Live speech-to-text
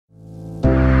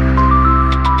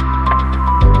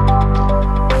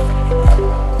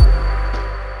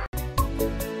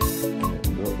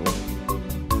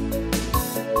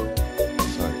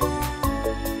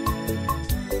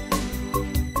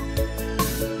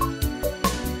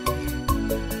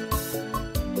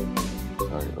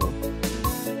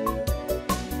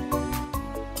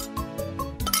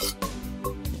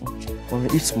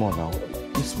eat small now.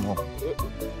 Eat small.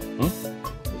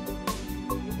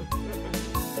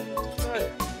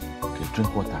 Okay,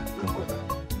 drink water. Drink water.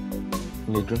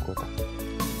 Yeah, drink water.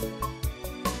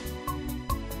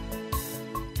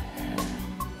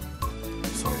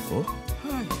 Sorry, oh?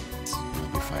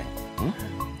 You'll be fine.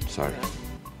 Sorry.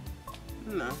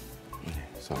 No. Yeah,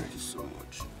 sorry. Thank you so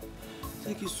much.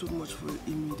 Thank you so much for your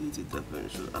immediate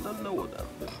intervention. I don't know what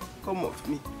happened. Come off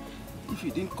me. If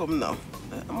you didn't come now,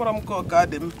 I'm going to call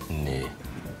Garden. Nay,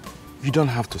 you don't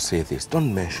have to say this.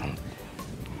 Don't mention.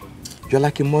 You're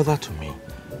like a mother to me.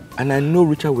 And I know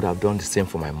Richard would have done the same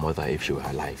for my mother if she were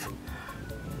alive.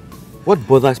 What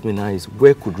bothers me now is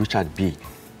where could Richard be,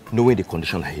 knowing the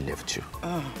condition that he left you?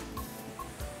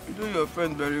 You know your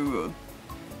friend very well.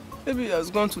 Maybe he has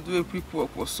gone to do a quick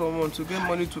work for someone to get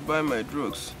money to buy my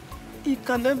drugs. He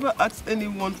can never ask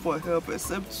anyone for help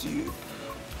except you.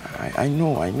 I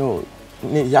know.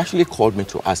 He actually called me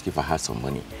to ask if I had some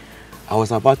money. I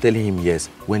was about telling him yes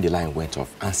when the line went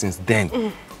off. And since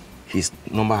then, his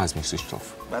number has been switched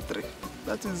off. Battery.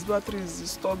 That is battery is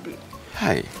disturbing.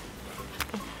 Hi.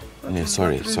 No,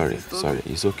 sorry.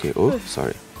 It's okay. Oh,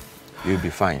 sorry. You'll be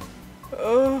fine.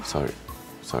 Sorry.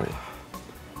 Oh.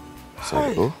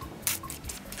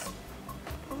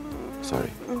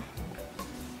 Sorry.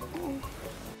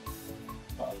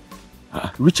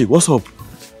 Richie, what's up?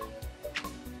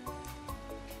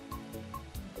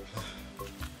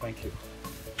 Thank you.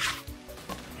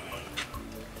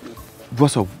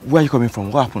 What's up? Where are you coming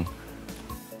from? What happened?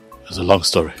 It's a long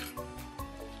story.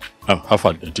 How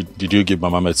far? Did you give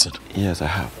Mama medicine? Yes, I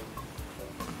have.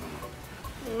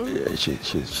 Yeah, she.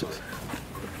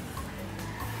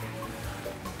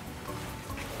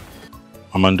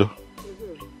 Amando?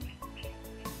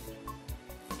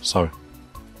 Sorry.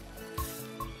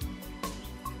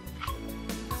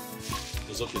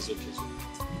 It's okay.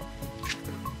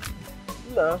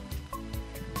 No.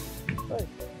 Hi.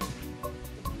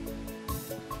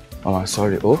 Oh,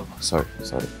 sorry. Oh, sorry.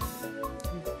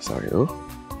 Sorry, oh.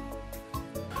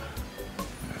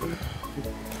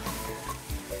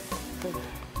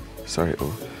 Sorry,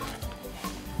 oh.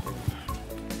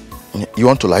 You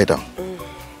want to lie down?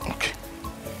 Okay.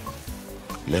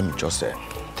 Let me just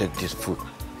take this food.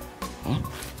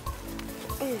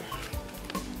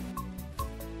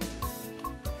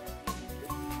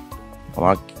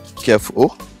 Mama, careful.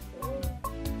 Oh.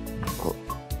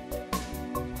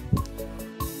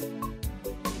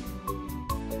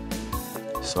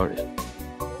 Sorry.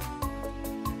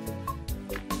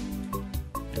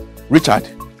 Richard.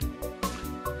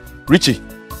 Richie.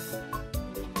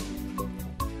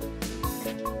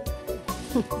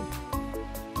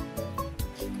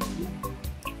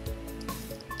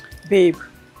 Babe,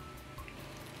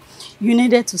 you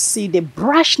needed to see the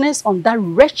brashness on that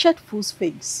wretched fool's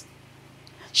face.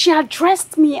 She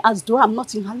addressed me as though I'm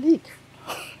not in her league.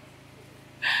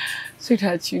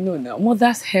 Sweetheart, you know now,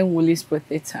 mother's hen will always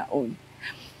protect her own.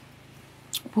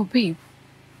 But babe,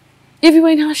 if you were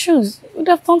in her shoes, you would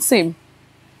have done the same.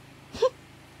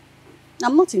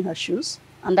 I'm not in her shoes,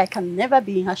 and I can never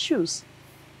be in her shoes.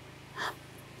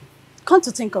 Come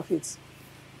to think of it,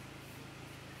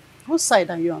 whose side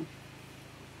are you on?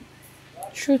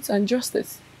 Truth and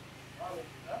justice.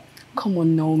 Come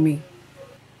on, Naomi.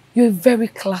 You're a very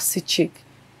classy chick.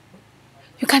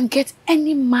 You can get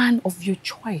any man of your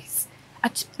choice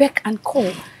at beck and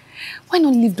call. Why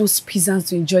not leave those peasants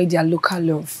to enjoy their local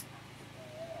love?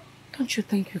 Don't you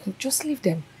think you can just leave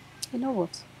them? You know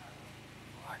what?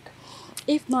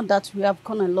 If not that we have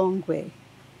gone a long way,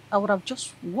 I would have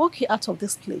just walked you out of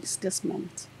this place this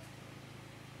moment.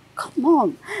 Come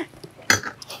on.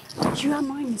 You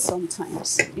annoy me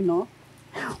sometimes, you know.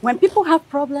 When people have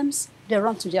problems, they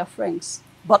run to their friends.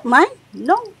 But mine?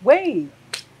 No way.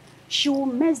 She will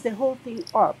mess the whole thing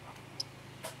up.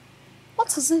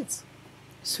 What is it?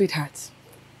 Sweetheart,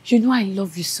 you know I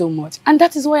love you so much. And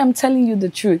that is why I'm telling you the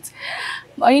truth.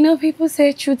 But you know, people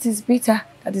say truth is bitter.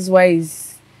 That is why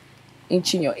it's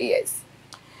inching your ears.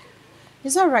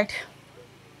 It's all right.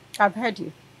 I've heard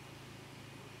you.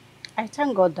 I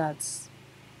thank God that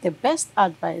the best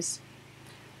advice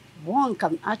one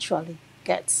can actually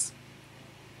get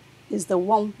is the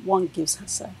one gives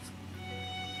herself.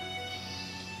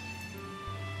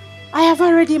 I have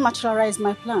already materialized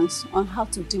my plans on how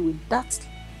to deal with that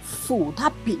fool,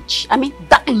 that bitch. I mean,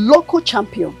 that local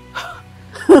champion.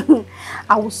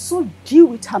 I will so deal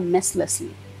with her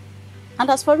mercilessly. And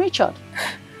as for Richard,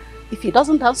 if he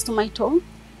doesn't dance to my tone,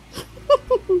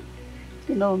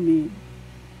 you know me.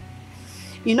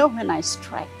 You know when I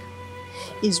strike,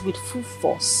 it's with full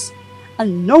force.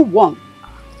 And no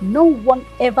one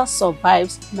ever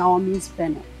survives Naomi's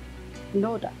venom.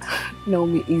 Know that. Know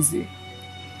me easy.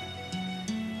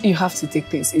 You have to take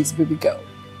things easy, baby girl.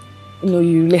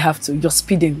 You really have to. You're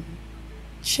speeding.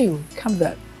 Chill, calm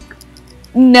down.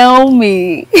 Know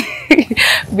me.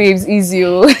 Babes, easy.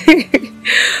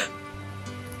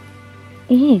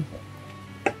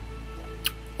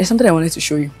 There's something I wanted to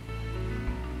show you.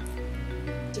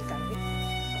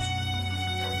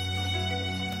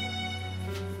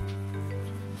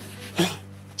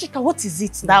 Chika, what is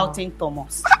it now? Doubting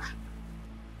Thomas.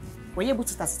 Were you able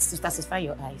to satisfy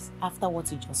your eyes after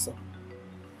what you just saw?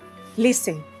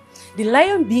 Listen, the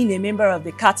lion being a member of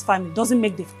the cat family doesn't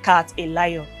make the cat a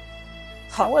lion.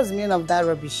 What's the meaning of that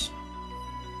rubbish?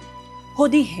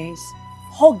 Holding hands,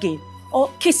 hugging, or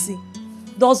kissing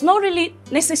does not really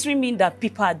necessarily mean that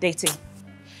people are dating.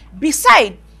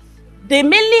 Besides, they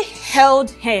mainly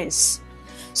held hands.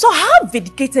 So how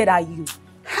vindicated are you?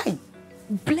 Hi,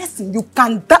 blessing, you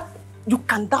can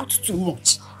doubt too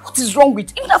much. What is wrong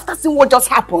with you? Even after seeing what just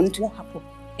happened? What happened?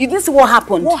 You didn't see what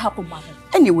happened? What happened, madam?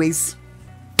 Anyways,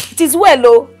 it is well,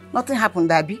 oh. Nothing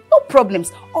happened, Abby. No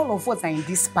problems. All of us are in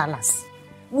this palace.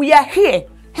 We are here.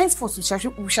 Henceforth,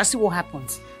 we shall see what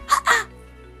happens.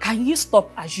 Can you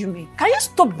stop assuming? Can you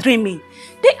stop dreaming?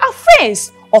 They are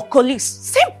friends or colleagues.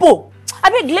 Simple. I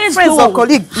beg, let's go. Friends or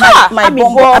colleagues? My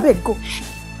bomb. I beg, go.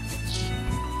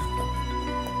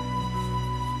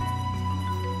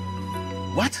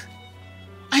 What?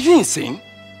 Are you insane?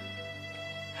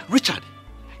 Richard,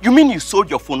 you mean you sold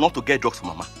your phone not to get drugs for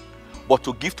Mama, but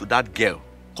to give to that girl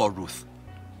called Ruth?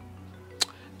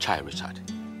 Child, Richard,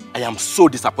 I am so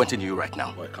disappointed in you right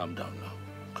now. Boy, calm down now.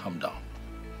 Calm down.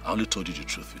 I only told you the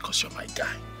truth because you're my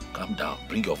guy. Calm down.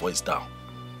 Bring your voice down.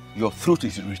 Your throat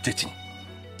is irritating.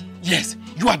 Yes,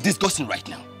 you are disgusting right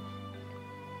now.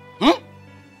 No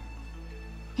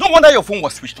wonder your phone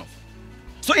was switched off.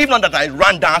 So even that I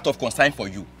ran down out of concern for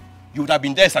you, you would have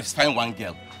been there satisfying one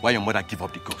girl while your mother gave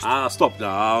up the ghost. Stop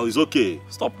now. It's okay.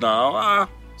 Stop now.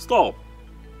 Stop.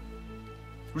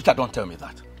 Richard, don't tell me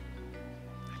that.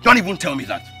 Don't even tell me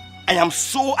that. I am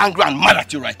so angry and mad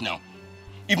at you right now.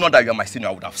 If not that you are my senior,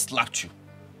 I would have slapped you.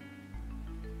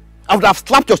 I would have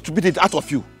slapped your stupidity out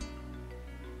of you.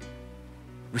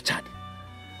 Richard,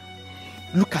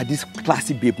 look at this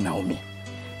classy babe Naomi.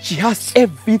 She has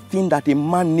everything that a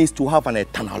man needs to have an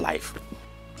eternal life.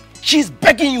 She's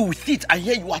begging you with it, and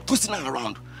here you are twisting her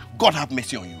around. God have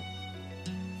mercy on you.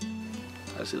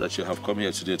 I see that you have come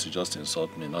here today to just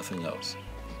insult me, nothing else.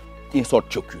 Insult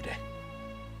choke you there.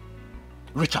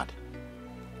 Richard,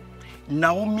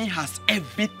 Naomi has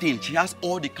everything. She has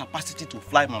all the capacity to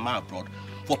fly Mama abroad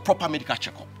for proper medical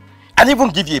checkup and even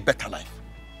give you a better life.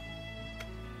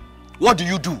 What do?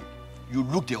 You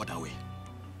look the other way.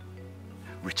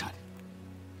 Richard,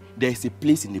 there is a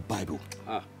place in the Bible,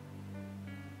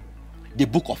 the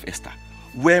book of Esther,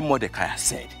 where Mordecai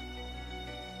said,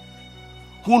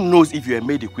 who knows if you were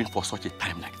made a queen for such a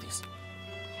time like this?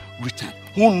 Richard,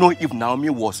 who knows if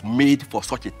Naomi was made for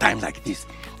such a time like this?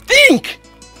 Think!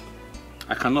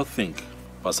 I cannot think,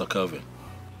 Pastor Kelvin,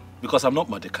 because I'm not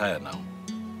Mordecai now.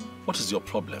 What is your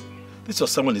problem? This your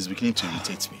sermon is beginning to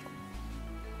irritate me.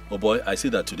 Oh boy, I see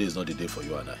that today is not the day for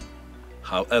you and I.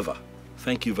 However,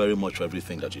 thank you very much for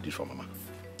everything that you did for Mama.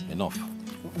 Enough.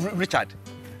 Richard,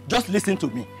 just listen to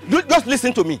me. Just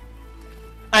listen to me.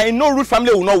 I know Ruth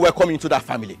family will not welcome you into that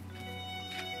family.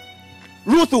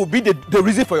 Ruth will be the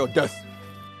reason for your death.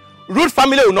 Ruth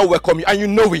family will not welcome you, and you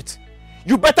know it.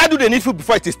 You better do the needful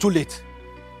before it is too late.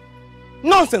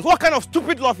 Nonsense. What kind of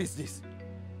stupid love is this?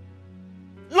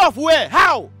 Love where?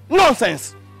 How?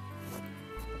 Nonsense.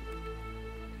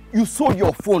 You sold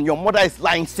your phone. Your mother is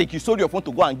lying sick. You sold your phone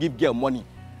to go and give girl money.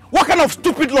 What kind of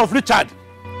stupid love, Richard?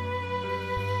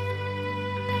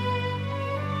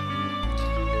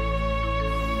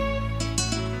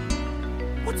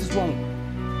 What is wrong?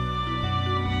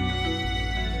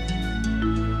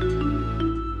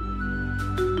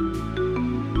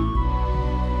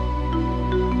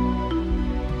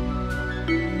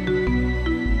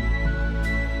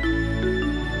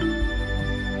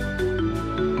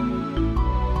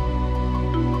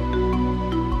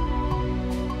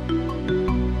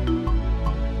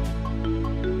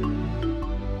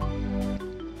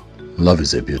 Love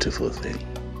is a beautiful thing,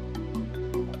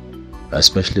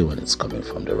 especially when it's coming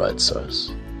from the right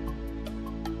source.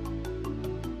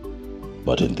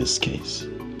 But in this case,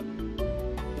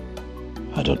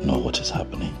 I don't know what is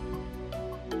happening.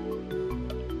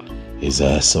 Is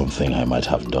there something I might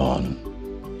have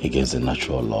done against the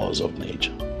natural laws of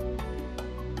nature?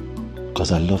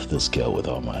 Because I love this girl with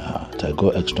all my heart. I go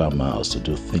extra miles to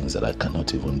do things that I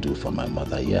cannot even do for my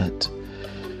mother yet.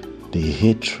 The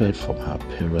hatred from her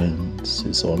parents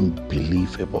is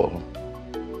unbelievable.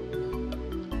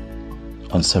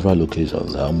 On several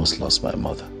occasions, I almost lost my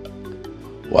mother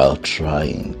while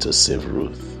trying to save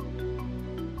Ruth.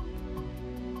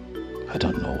 I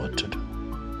don't know what to do.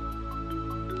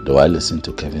 Do I listen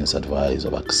to Kevin's advice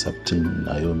of accepting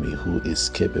Naomi, who is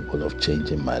capable of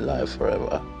changing my life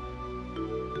forever?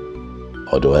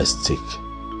 Or do I stick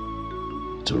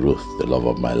to Ruth, the love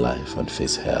of my life, and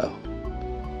face hell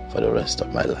for the rest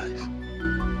of my life?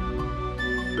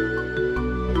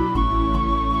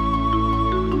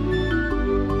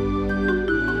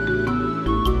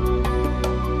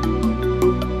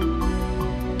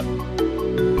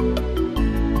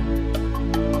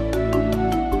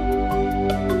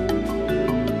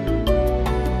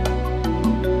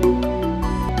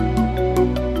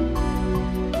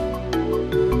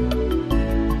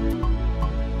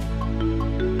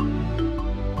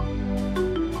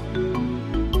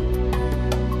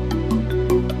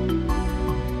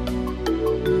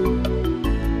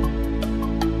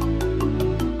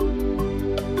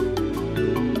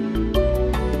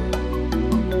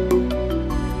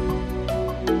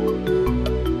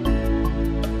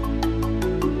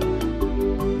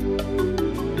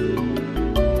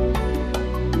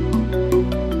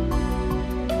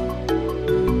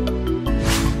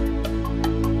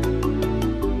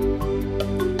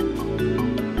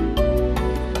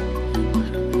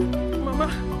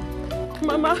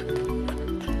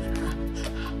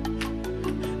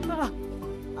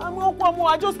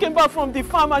 I just came back from the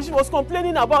farm and she was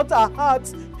complaining about her heart.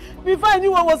 Before I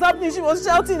knew what was happening, she was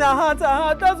shouting her heart, her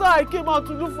heart. That's why I came out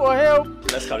to look for help.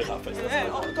 Let's carry her first.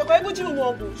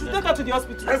 Should take her to the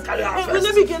hospital. Let's carry her first.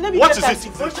 Let me get What that. is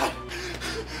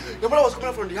it? Your mother was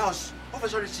coming from the house.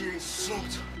 Officer, she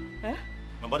slumped. Eh?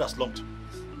 My mother slumped.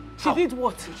 She did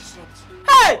what? She slumped.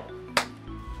 Hey!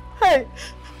 Hey!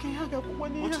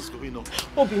 What is going on?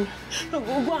 Obi,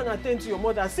 go and attend to your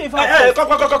mother. Save her. Hey,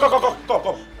 come.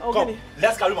 Okay.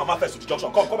 Let's carry Mama first to the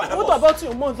junction. Come and help us. What about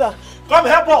your mother? Come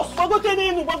help us.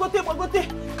 Bagote.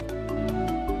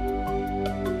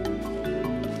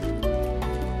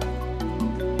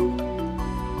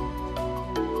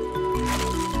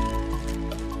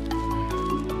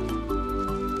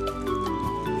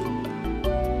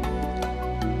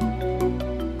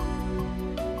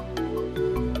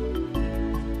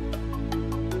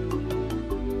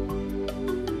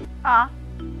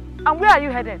 And where are you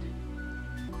headed?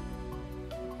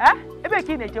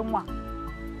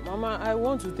 Mama, I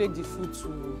want to take the food to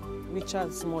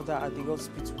Richard's mother at the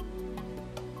hospital.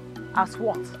 As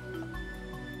what?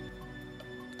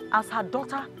 As her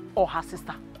daughter or her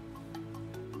sister?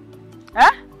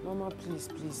 Mama, please.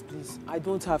 I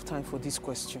don't have time for these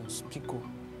questions. Pico,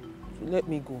 let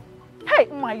me go. Hey,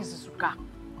 Uma Izuzuka.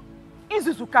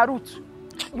 Izuzuka Ruth,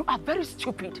 you are very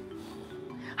stupid.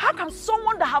 How can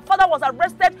someone that her father was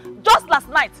arrested just last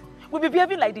night will be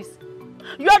behaving like this?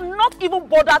 You are not even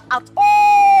bothered at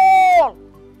all.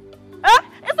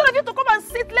 Instead of you to come and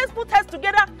sit, let's put heads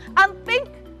together and think,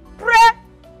 pray,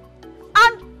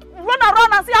 and run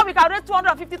around and see how we can raise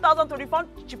 250,000 to refund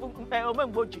Chifu.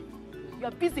 You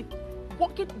are busy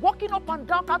walking up and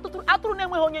down.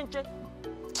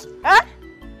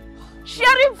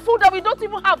 Sharing food that we don't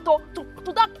even have to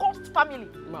that cost family.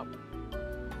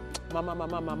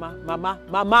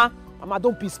 Mama,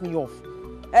 don't piss me off.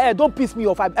 Don't piss me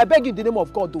off. I beg you in the name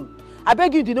of God, though. I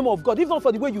beg you in the name of God. If not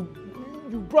for the way you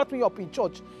brought me up in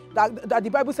church, that the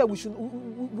Bible said we should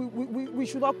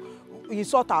not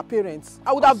insult our parents,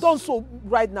 I would have done so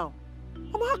right now.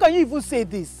 Mama, how can you even say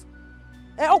this?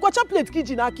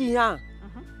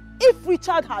 If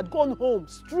Richard had gone home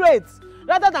straight,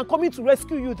 rather than coming to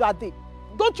rescue you that day,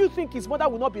 don't you think his mother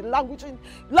would not be languishing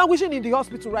in the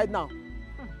hospital right now?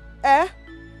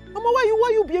 Mama,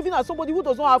 why you behaving as somebody who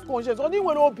does not have conscience? Only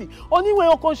when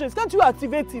your conscience, can't you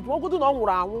activate it?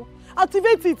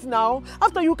 Activate it now.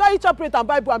 After you carry chapter and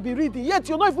Bible and be reading, yet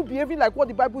you're not even behaving like what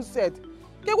the Bible said.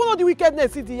 Okay, one of the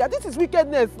wickedness is here. This is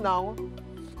wickedness now.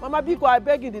 Mama Biko, I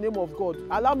beg in the name of God,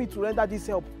 allow me to render this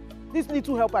help. This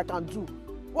little help I can do.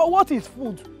 Well, what is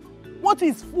food? What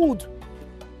is food?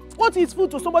 What is food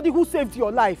to somebody who saved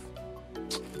your life?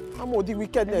 I'm all the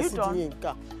wickedness.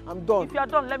 I'm done. If you are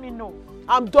done, let me know.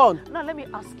 I'm done. Now let me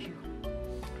ask you,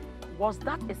 was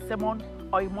that a sermon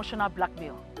or emotional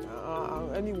blackmail?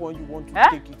 Anyone you want to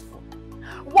take it for.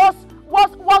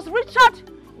 Was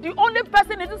Richard the only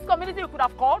person in this community you could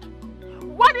have called?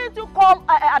 Why didn't you call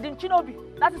Adin Chinobi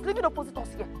that is living opposite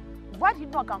us here? Why did you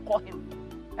not call him?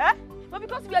 But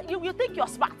because you think you're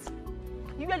smart.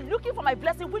 You are looking for my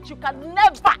blessing, which you can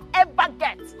never ever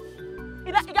get.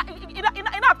 In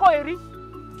a koeri.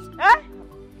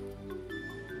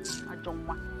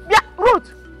 Yeah,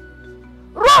 Ruth!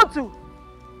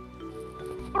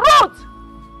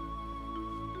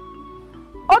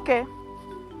 Okay,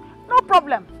 no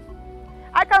problem.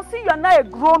 I can see you're now a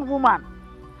grown woman.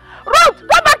 Ruth,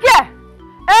 come back here!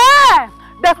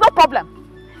 There's no problem.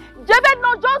 Jabez,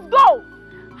 no, just go.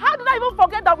 How did I even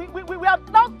forget that we are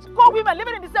now co-women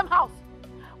living in the same house?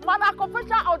 Mana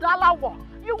confession or the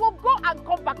you will go and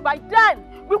come back. By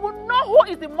then, we will know who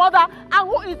is the mother and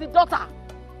who is the daughter.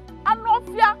 And no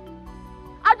fear.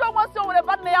 I don't want to see what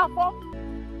about Naya for.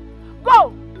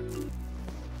 Go.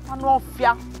 And no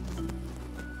fear.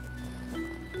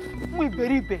 We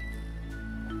beribe.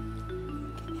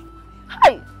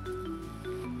 Hi.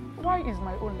 Why is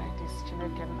my own like this,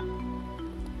 Chinekena?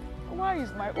 Why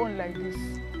is my own like this?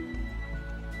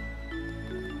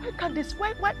 Why can't this?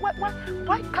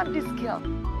 Why can't this girl?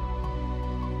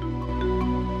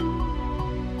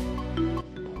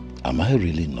 Am I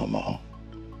really normal?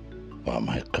 Or am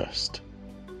I cursed?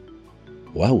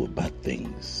 Why would bad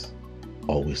things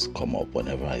always come up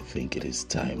whenever I think it is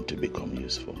time to become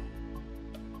useful?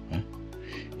 Huh?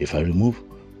 If I remove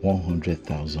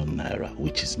 100,000 naira,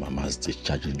 which is Mama's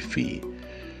discharging fee,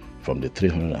 from the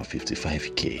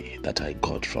 355k that I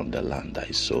got from the land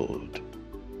I sold,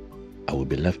 I will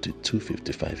be left with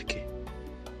 255k.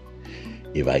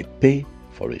 If I pay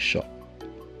for a shop,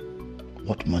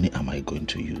 what money am I going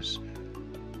to use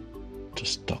to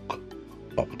stock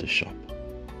up the shop?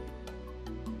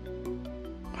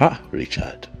 Ha,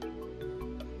 Richard.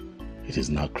 It is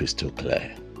now crystal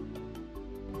clear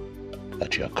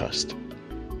that you are cursed.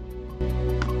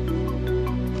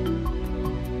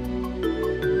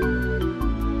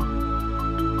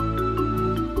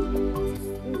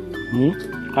 I'm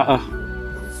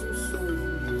so sorry.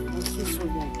 I'm so sorry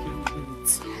I can't do it.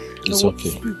 It's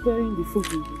okay. Preparing the food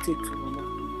we will take to Mama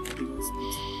at the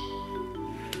hospital.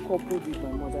 Coupled with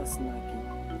my mother's nagging.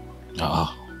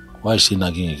 Why is she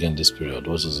nagging again this period?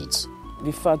 What is it?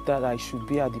 The fact that I should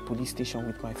be at the police station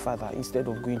with my father instead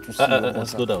of going to see your mother.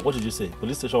 Slow down. What did you say?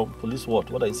 Police station? Police what?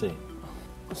 What are you saying?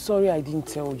 Sorry I didn't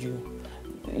tell you.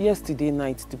 Yesterday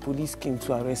night, the police came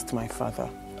to arrest my father.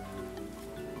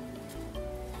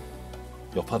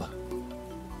 Your father?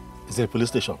 Is there a police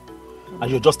station? And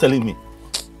you're just telling me?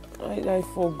 I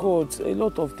forgot. A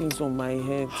lot of things on my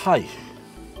head. Hi.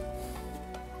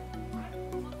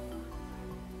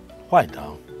 Why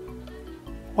now?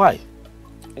 Why?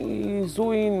 He's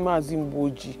owing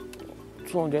Mazimboji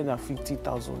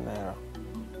 250,000 naira.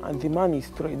 And the man is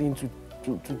threatening to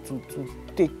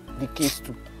take the case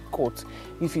to court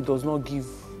if he does not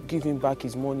give him back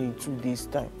his money in 2 days'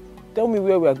 time. Tell me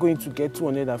where we are going to get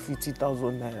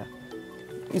 250,000 naira.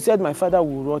 He said my father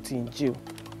will rot in jail.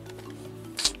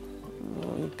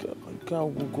 I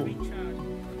can't go.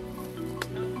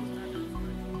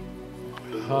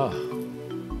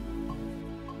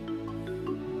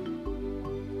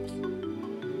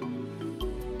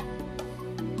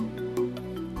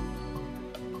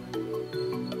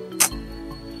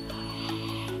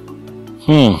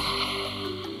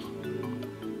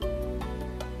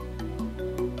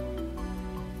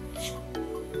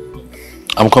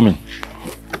 I'm coming.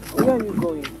 Where are you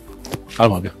going?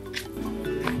 Almaga.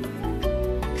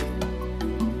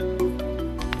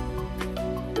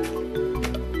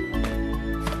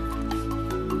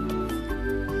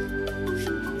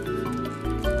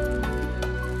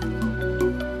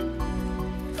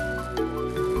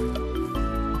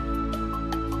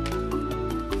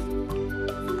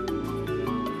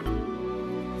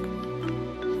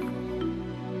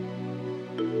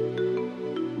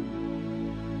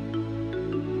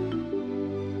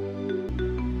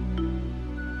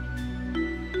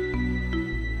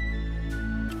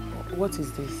 What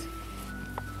is this?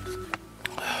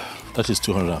 That is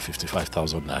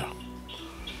 255,000 naira.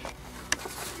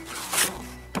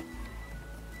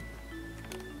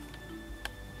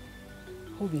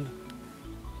 Obi,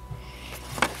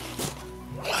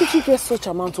 where did you get such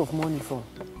amount of money from?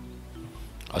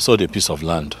 I sold a piece of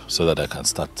land so that I can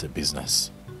start a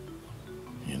business,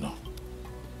 you know.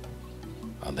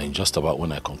 And then just about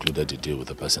when I concluded the deal with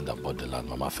the person that bought the land,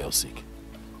 Mama fell sick.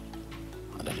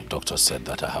 And then the doctor said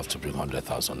that I have to bring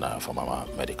 100,000 naira for Mama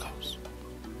medicals.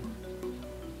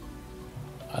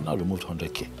 I now removed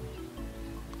 100k.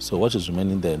 So what is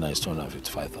remaining there now is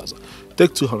 255,000.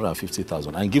 Take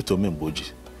 250,000 and give to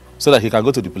Mboji so that he can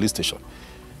go to the police station.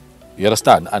 You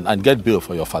understand? And get bail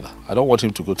for your father. I don't want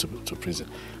him to go to prison.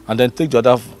 And then take the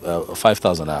other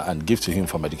 5,000 and give to him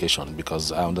for medication,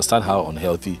 because I understand how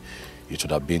unhealthy it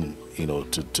would have been, you know,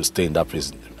 to stay in that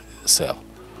prison cell.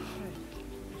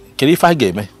 Can you find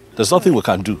game? There's nothing we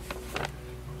can do.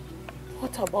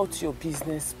 What about your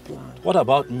business plan? What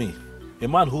about me? A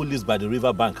man who lives by the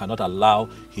river bank cannot allow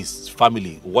his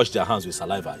family wash their hands with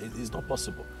saliva. It's not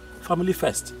possible. Family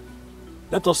first.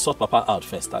 Let us sort Papa out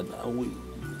first, and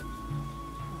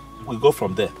we go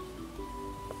from there.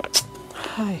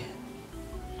 Hi.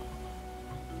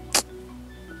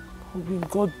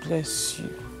 God bless you.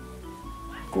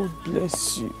 God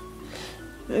bless you.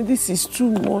 This is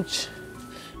too much.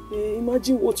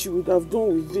 Imagine what you would have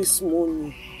done with this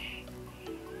money.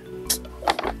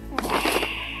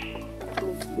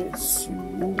 God bless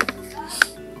you.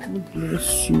 God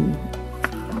bless you.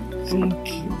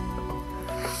 Thank you.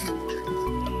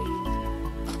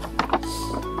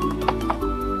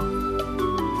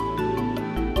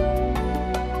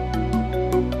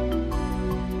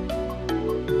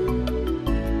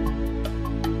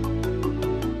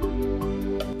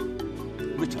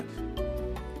 Richard,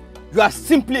 you are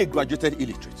simply a graduated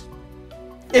illiterate.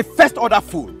 A first order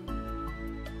fool.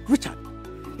 Richard,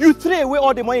 you threw away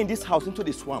all the money in this house into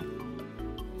the swamp.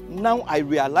 Now I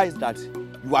realize that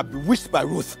you are bewitched by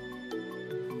Ruth.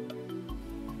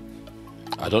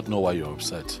 I don't know why you're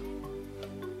upset.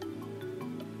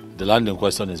 The land in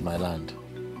question is my land.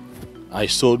 I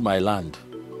sold my land.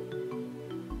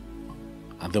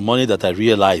 And the money that I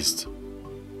realized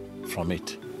from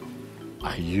it,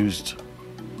 I used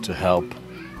to help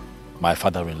my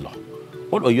father-in-law.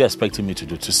 What were you expecting me to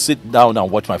do? To sit down and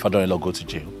watch my father-in-law go to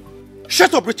jail?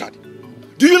 Shut up, Richard.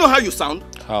 Do you know how you sound?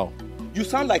 How? You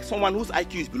sound like someone whose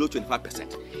IQ is below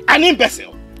 25%. An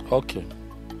imbecile. Okay.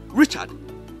 Richard,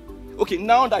 okay,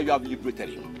 now that you have liberated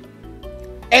him,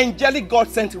 angelic God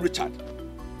sent Richard.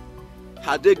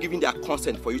 Had they given their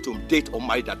consent for you to date or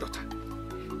marry their daughter?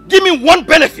 Give me one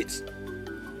benefit.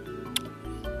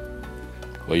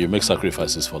 Well, you make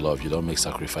sacrifices for love. You don't make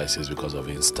sacrifices because of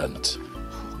instant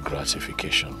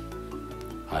gratification.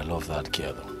 I love that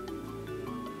girl.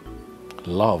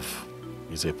 Love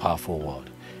is a powerful word.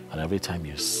 And every time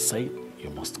you say it, you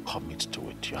must commit to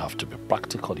it. You have to be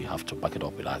practical. You have to back it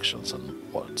up with actions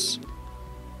and words.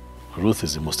 Ruth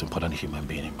is the most important human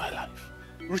being in my life.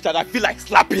 Richard, I feel like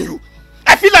slapping you.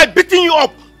 I feel like beating you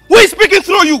up. Who is speaking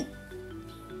through you?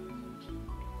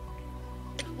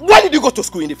 Why did you go to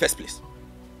school in the first place?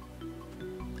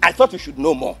 I thought you should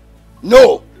know more.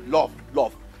 No, love.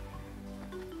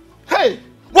 Hey,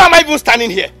 why am I even standing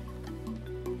here?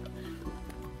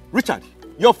 Richard,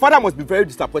 your father must be very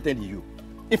disappointed in you.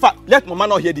 In fact, let Mama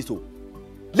not hear this. Oh.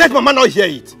 Let Mama not hear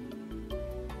it.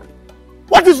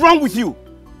 What is wrong with you?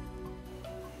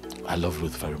 I love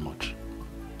Ruth very much.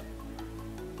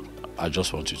 I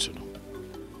just want you to know.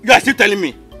 You are still telling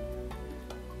me?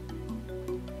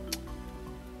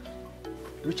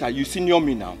 Richard, you senior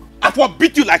me now. I will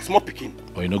beat you like small picking.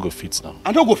 But you no go fit now.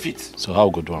 I don't go fit. So how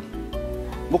go do am?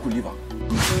 Moku liver.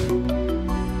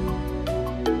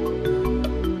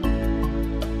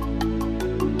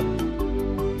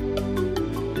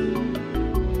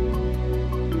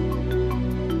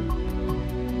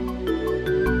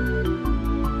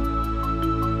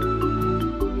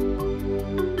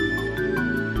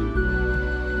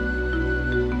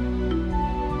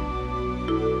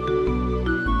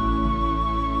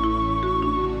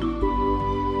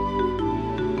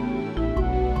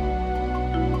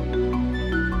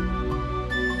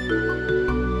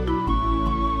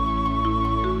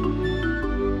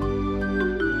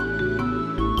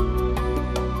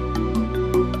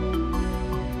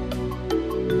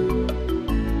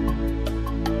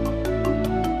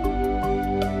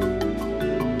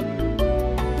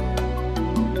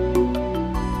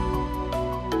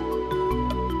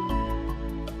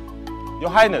 Your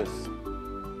Highness,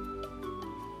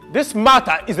 this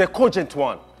matter is a cogent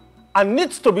one and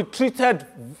needs to be treated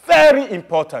very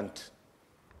important.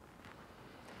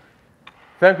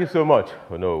 Thank you so much,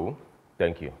 Ono.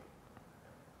 Thank you.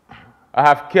 I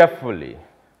have carefully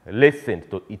listened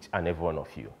to each and every one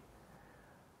of you.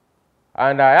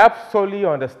 And I absolutely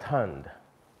understand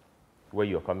where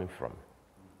you're coming from.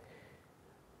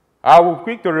 I will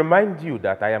quick to remind you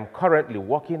that I am currently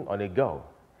working on a girl.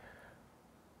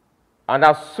 And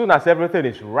as soon as everything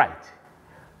is right,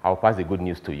 I'll pass the good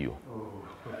news to you. Oh,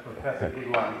 that's a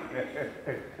good one.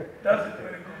 That's a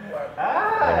very good one.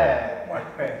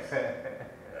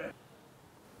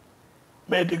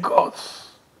 May the gods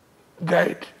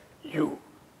guide you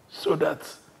so that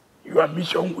your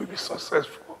mission will be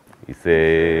successful. It's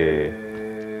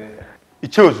a...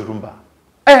 Ichiro Zurumba,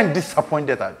 I am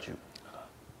disappointed at you.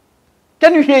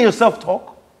 Can you hear yourself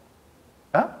talk?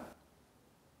 Huh?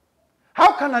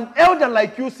 How can an elder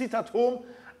like you sit at home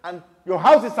and your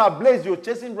house is ablaze, you're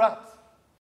chasing rats?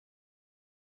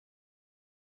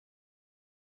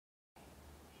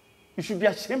 You should be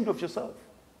ashamed of yourself.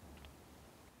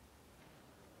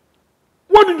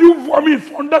 What did you vomit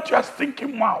from that you are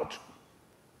stinking mouth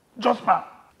just now?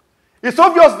 It's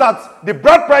obvious that the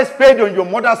bride price paid on your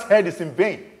mother's head is in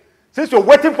vain, since you're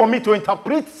waiting for me to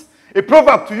interpret a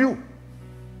proverb to you.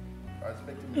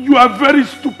 You are very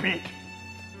stupid.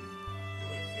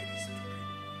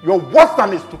 You're worse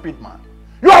than a stupid man.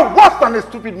 You are worse than a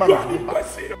stupid man.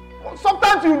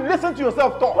 Sometimes you listen to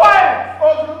yourself talk.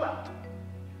 Quiet!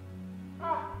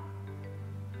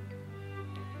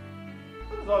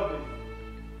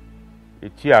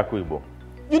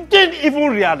 You didn't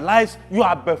even realize you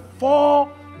are before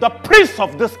the prince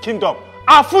of this kingdom,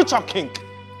 our future king.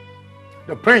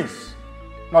 The prince,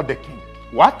 not the king.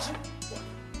 What?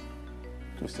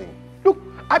 To say, look,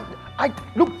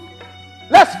 look,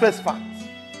 let's face facts.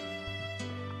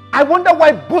 I wonder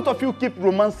why both of you keep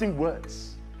romancing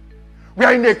words. We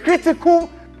are in a critical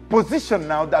position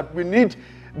now that we need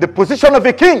the position of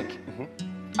a king.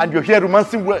 And you're here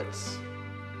romancing words.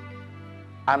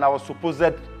 And our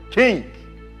supposed king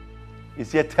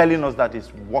is here telling us that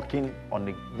he's working on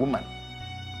a woman.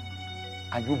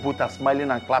 And you both are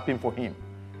smiling and clapping for him.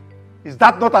 Is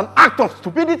that not an act of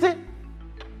stupidity?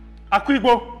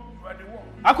 Akwibo!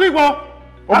 Akwibo!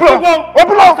 Obulo!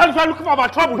 Obulo! You're looking for my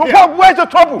trouble here. Where's your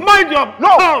trouble? Mind your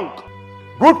tongue!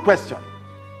 Good question.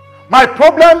 My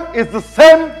problem is the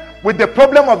same with the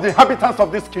problem of the inhabitants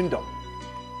of this kingdom.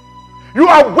 You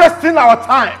are wasting our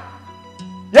time.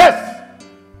 Yes.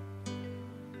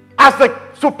 As the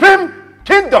supreme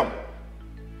kingdom,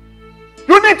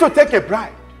 you need to take a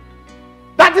bride.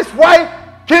 That is why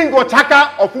King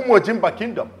Ochaka of Umojimba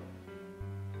Kingdom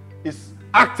is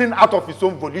acting out of his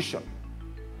own volition.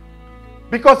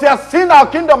 Because he has seen our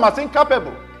kingdom as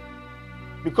incapable.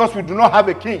 Because we do not have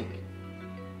a king.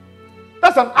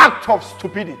 That's an act of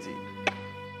stupidity.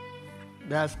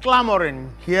 There's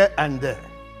clamoring here and there.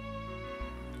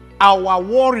 Our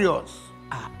warriors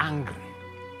are angry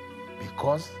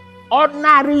because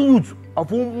ordinary youth of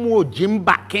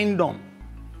Umojimba Kingdom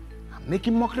are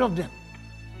making mockery of them,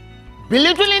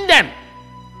 belittling them.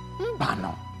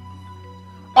 Mbano.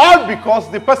 All because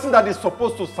the person that is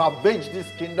supposed to salvage this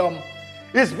kingdom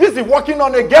is busy working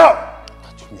on a girl.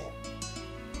 What do you mean?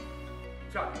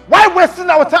 Why wasting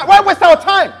our time? Why waste our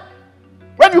time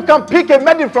when you can pick a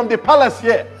maiden from the palace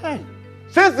here? Hey.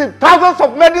 Since the thousands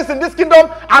of maidens in this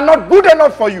kingdom are not good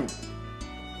enough for you.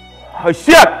 Oh,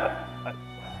 shit!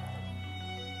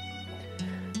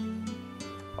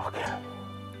 Okay.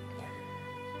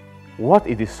 What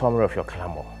is the summary of your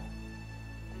clamor?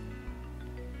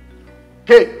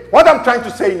 Okay, what I'm trying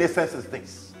to say in essence is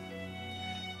this.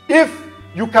 If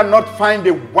you cannot find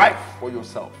a wife for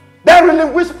yourself, then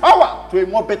relinquish power to a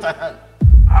more better hand.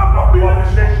 I'm not being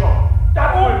a nation.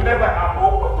 That will never happen.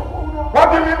 What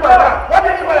do you mean by that? What do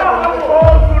you mean by that?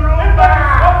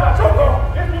 So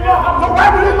why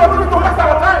will you continue to waste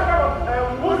our time?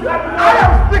 I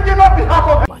am speaking on behalf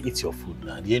of... Man, eat your food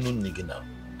now. You ain't no nigga now.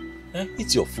 Eh?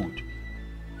 Eat your food.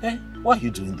 Eh? Why are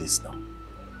you doing this now?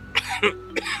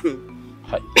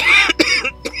 Hi.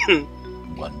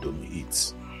 One don't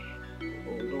eat. Oh,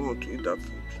 I don't want to eat that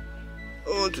food. I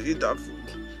don't want to eat that food.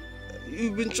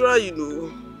 You've been trying, you know.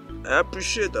 I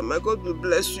appreciate that. My God will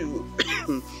bless you.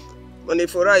 Money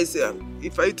for rice here.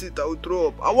 If I eat it, I will throw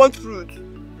up. I want fruit.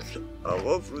 I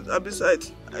want fruit. And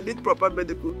besides, I need proper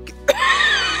medical care.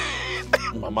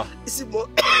 Mama. Is it more?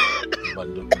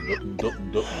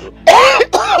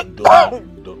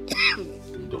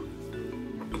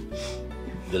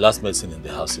 The last medicine in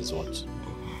the house is what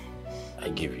I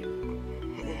give you.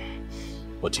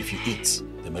 But if you eat,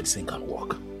 the medicine can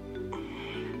work.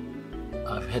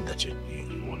 I've heard that you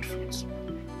want fruits.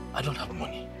 I don't have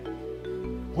money.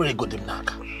 Where I got them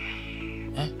knack?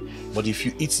 Eh? But if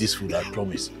you eat this food, I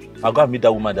promise, I'll go and meet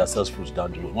that woman that sells fruits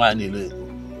down the road.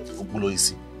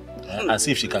 And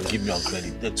see if she can give me on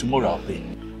credit. Then tomorrow I'll pay.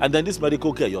 And then this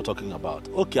medical care you're talking about.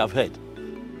 Okay, I've heard.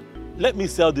 Let me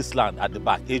sell this land at the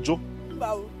back. Hey, Joe?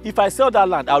 If I sell that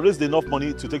land, I'll raise enough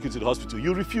money to take you to the hospital.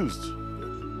 You refused.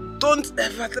 Don't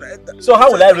ever try that. So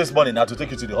how will I raise money now to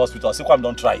take you to the hospital? I say,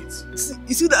 don't try it. See,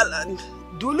 you see that land?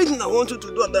 The only thing I want you to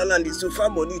do on that land is to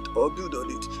farm on it or build on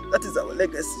it. That is our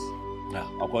legacy. Yeah,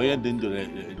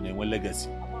 legacy.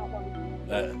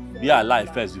 Be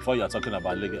alive first before you are talking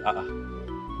about legacy.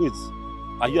 Wait,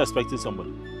 are you expecting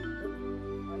somebody?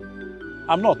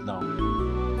 I'm not now.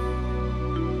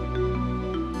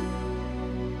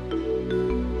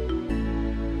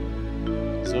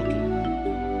 It's okay.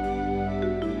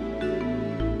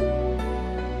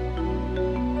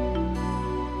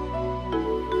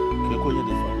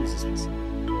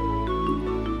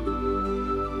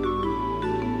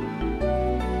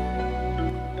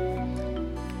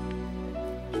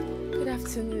 Good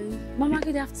afternoon. Mama,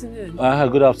 good afternoon.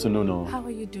 Good afternoon. How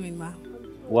are you doing, Ma?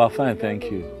 Well, fine,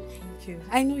 thank you. thank you.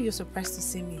 I know you're surprised to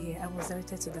see me here. I was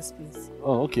directed to this place.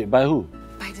 Oh, okay. By who?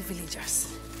 By the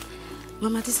villagers.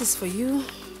 Mama, this is for you.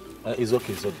 It's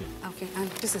okay, it's okay. Okay, and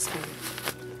this is for you.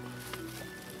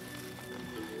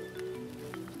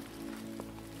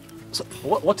 So,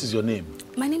 what is your name?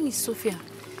 My name is Sophia.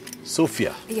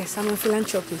 Sophia? Yes, I'm a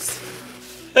philanthropist.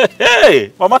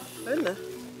 Hey, Mama.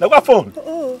 Now what phone?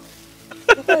 Oh.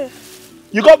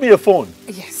 You got me a phone?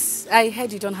 Yes, I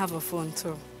heard you don't have a phone,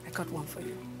 so I got one for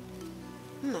you.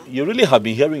 No. You really have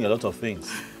been hearing a lot of things.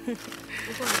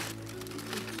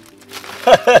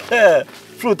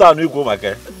 Fruit and you go,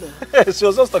 Maka. She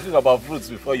was just talking about fruits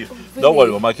before you. Really? Don't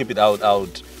worry, Mama, keep it out. I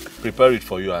would prepare it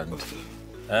for you and...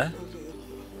 Eh?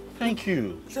 Thank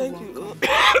you. Thank you.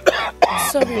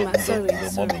 Sorry, ma, sorry.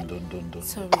 Mommy, don't.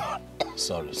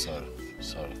 Sorry. Sorry.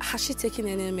 Has she taken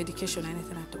any medication or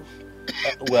anything at all?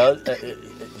 Well,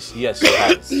 yes, she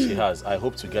has. She has. I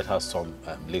hope to get her some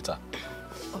later.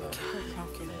 Okay.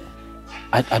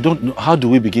 I don't know. How do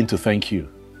we begin to thank you?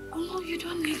 Oh, no, you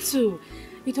don't need to.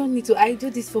 You don't need to. I do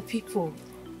this for people.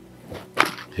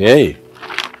 Hey,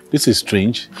 this is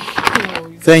strange.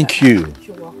 No, Thank you.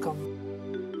 You're welcome.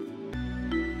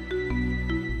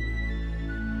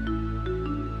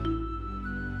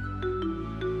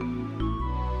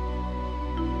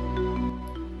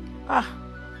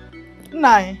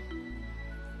 Nah,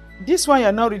 this one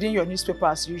you're not reading your newspaper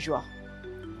as usual.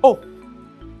 Oh,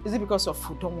 is it because of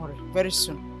food? Don't worry, very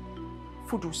soon.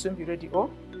 Food will soon be ready,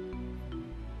 oh?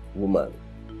 Woman,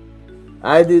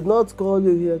 I did not call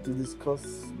you here to discuss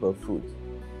the food.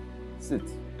 Sit.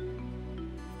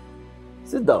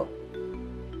 Sit down.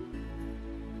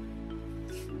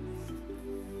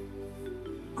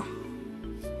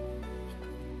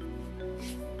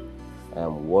 I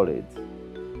am worried.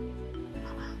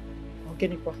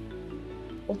 Ogenipa,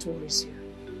 what worries you?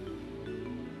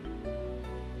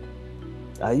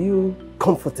 Are you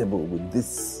comfortable with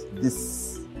this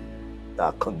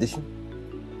condition?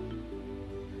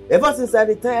 Ever since I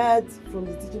retired from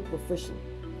the teaching profession,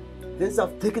 things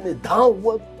have taken a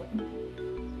downward turn.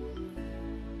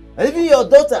 And even your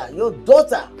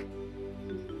daughter,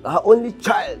 our only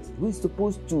child, who is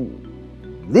supposed to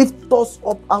lift us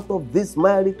up out of this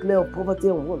miry clay of poverty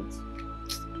and want.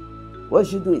 What is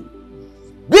she doing?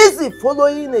 Busy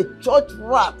following a church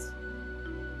rat.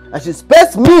 And she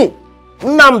expects me,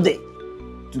 Nnamdi,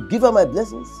 to give her my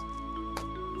blessings.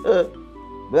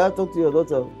 May I talk to your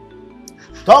daughter?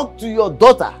 Talk to your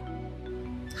daughter.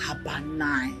 Haba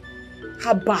nine.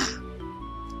 Haba.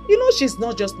 You know she's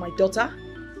not just my daughter.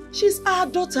 She's our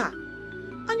daughter.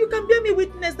 And you can bear me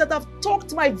witness that I've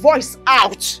talked my voice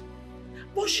out.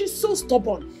 But she's so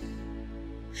stubborn.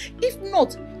 If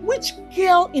not, which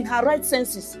girl in her right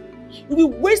senses will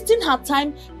be wasting her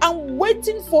time and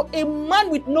waiting for a man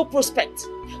with no prospect,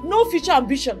 no future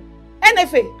ambition?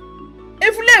 NFA.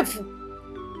 Efulefu.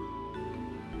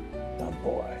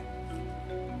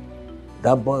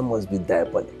 That boy must be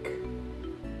diabolic.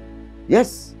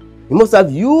 Yes, he must have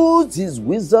used his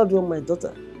wizard on my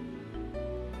daughter.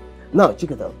 Now, check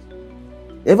it out.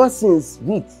 Ever since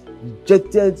Ruth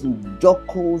rejected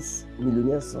Jocko's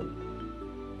millionaire son,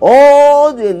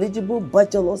 all the eligible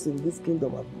bachelors in this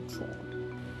kingdom have been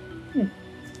thrown.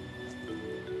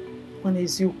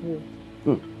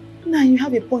 Now you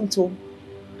have a point, oh.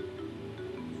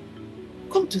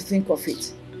 Come to think of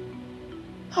it.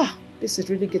 This is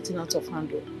really getting out of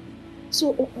hand.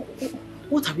 So,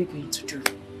 what are we going to do?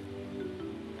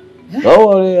 Don't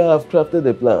worry, I've crafted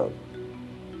a plan.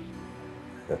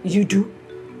 You do?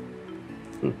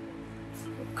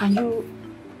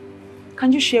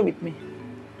 Can you share with me?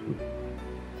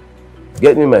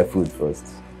 Get me my food first.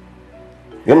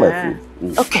 Get my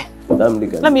food. Okay.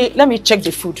 Let me check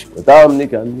the food.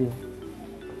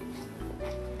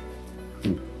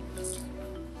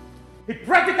 He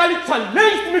practically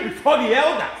challenged me before the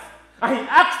elders, and he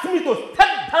asked me to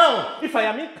step down if I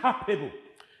am incapable.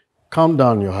 Calm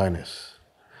down, Your Highness.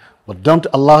 But don't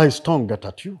allow his tongue get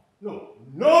at you. No.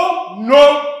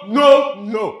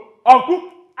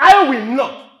 Uncle, I will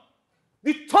not.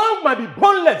 The tongue might be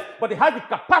boneless, but it has the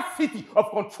capacity of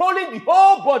controlling the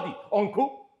whole body,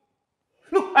 Uncle.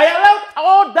 Look, I allowed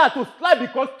all that to slide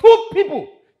because two people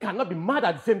cannot be mad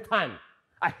at the same time.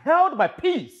 I held my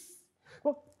peace.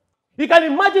 You can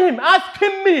imagine him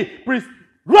asking me, Prince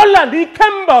Roland, the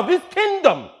Ikemba of this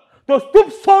kingdom, to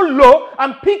stoop so low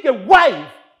and pick a wife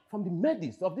from the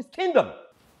midst of this kingdom.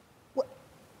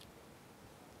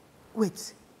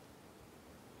 Wait.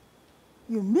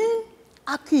 You mean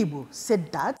Akibo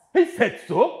said that? He said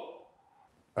so.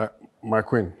 My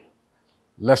queen,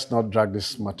 let's not drag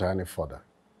this matter any further.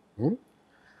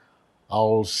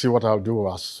 I'll see what I'll do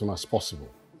as soon as possible.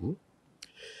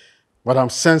 But I'm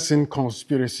sensing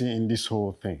conspiracy in this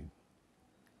whole thing.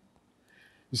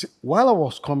 You see, while I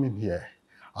was coming here,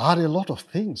 I had a lot of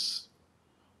things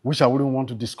which I wouldn't want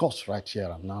to discuss right here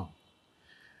and now.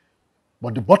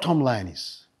 But the bottom line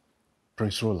is,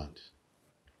 Prince Roland,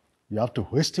 you have to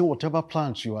hasten whatever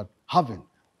plans you are having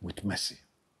with Mercy.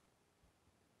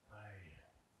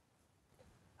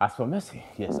 As for Mercy,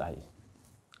 yes,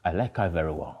 I like her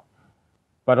very well.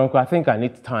 But Uncle, I think I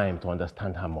need time to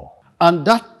understand her more. And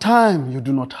that time you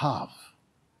do not have.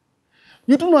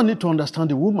 You do not need to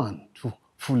understand the woman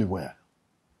fully well.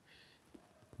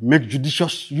 Make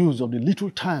judicious use of the little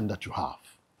time that you have.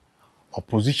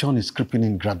 Opposition is creeping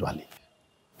in gradually.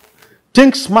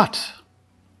 Think smart,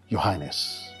 Your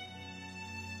Highness.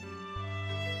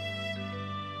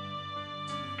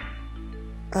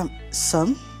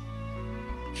 Son,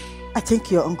 I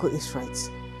think your uncle is right.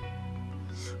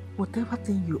 Whatever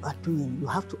thing you are doing, you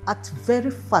have to act very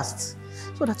fast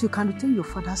so that you can retain your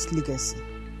father's legacy.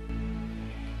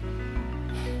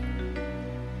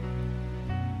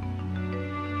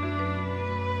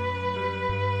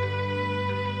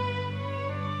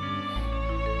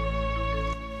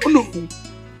 Oh no!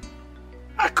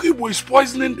 Akibo is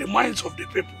poisoning the minds of the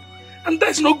people, and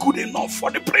that's not good enough for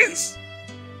the prince.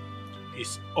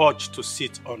 His urge to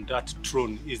sit on that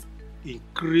throne is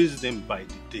increasing by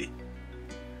the day.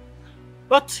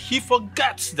 But he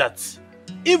forgets that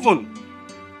even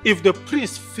if the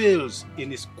prince fails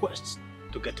in his quest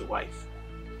to get a wife,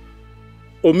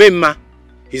 Omema,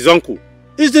 his uncle,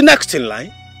 is the next in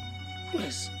line.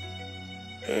 Yes.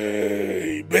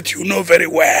 But you know very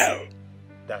well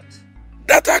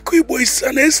that Akibo is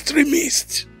an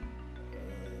extremist.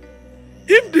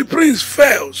 If the prince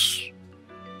fails,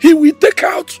 he will take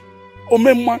out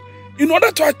Omema in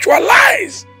order to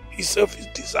actualize his selfish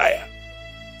desire.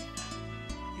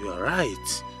 You are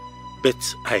right, but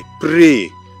I pray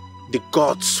the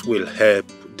gods will help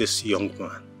this young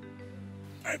man.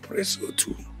 I pray so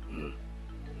too.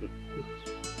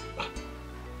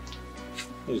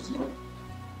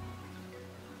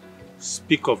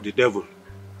 Speak of the devil.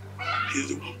 He's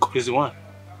the one. He's the one.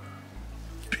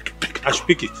 Pick I should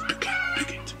pick it.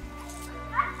 Pick it.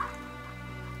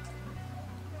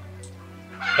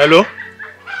 Hello?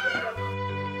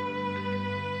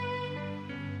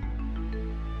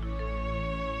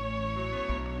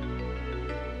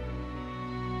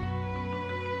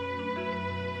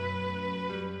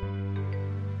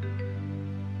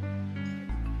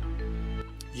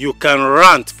 You can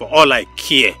rant for all I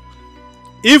care.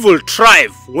 Evil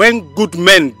thrive when good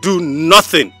men do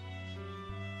nothing.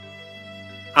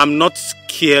 I'm not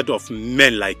scared of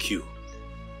men like you.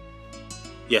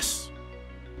 Yes.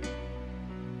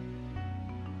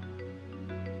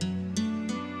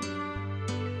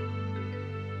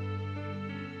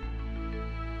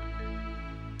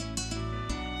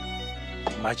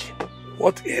 Imagine.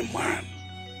 What a man.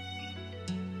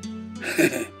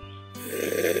 Hey,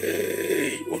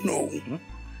 oh no.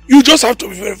 You just have to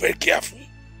be very, very careful.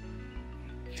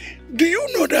 Do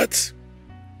you know that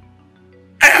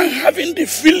I am having the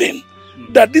feeling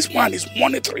that this man is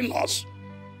monitoring us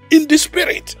in the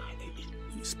spirit?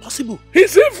 It's possible.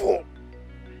 He's evil.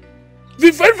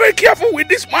 Be very, very careful with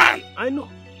this man. I know.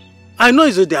 I know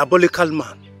he's a diabolical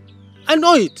man. I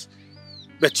know it.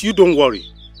 But you don't worry.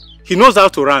 He knows how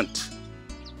to rant.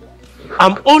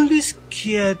 I'm only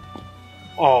scared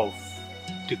of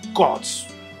the gods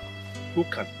who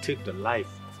can take the life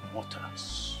of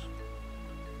mortals.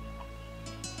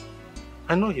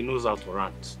 I know he knows how to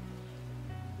rant.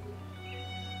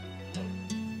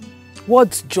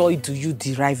 What joy do you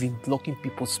derive in blocking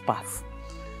people's path?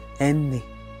 Enne,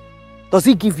 does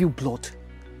he give you blood?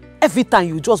 Every time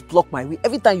you just block my way,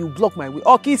 every time you block my way,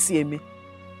 okay, see me.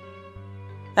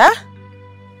 Huh?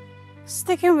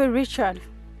 Sticking with Richard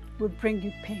will bring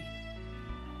you pain.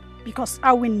 Because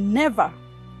I will never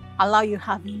allow you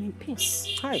have him in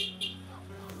peace. Hi.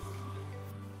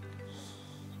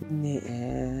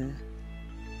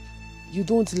 You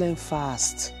don't learn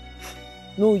fast.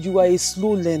 No, you are a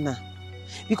slow learner.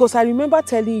 Because I remember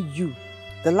telling you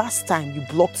the last time you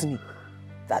blocked me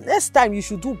that next time you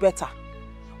should do better.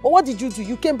 But what did you do?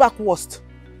 You came back worst.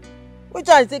 Which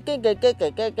I say,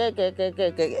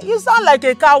 you sound like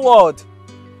a coward.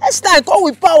 Next time, come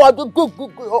with power.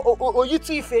 Or you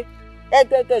thief.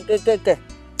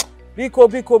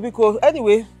 Biko.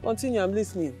 Anyway, continue. I'm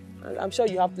listening. I'm sure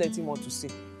you have plenty more to say.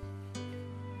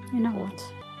 You know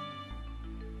what?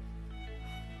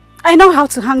 I know how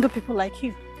to handle people like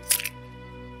you.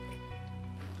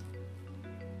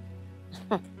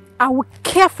 I will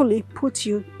carefully put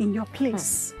you in your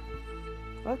place.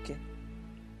 Okay.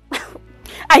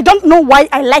 I don't know why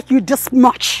I like you this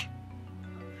much.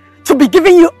 to be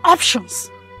giving you options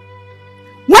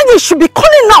when you should be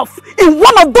calling off in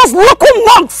one of those local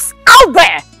monks out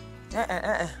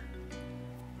there.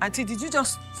 Auntie, did you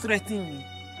just threaten me?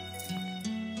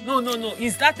 No.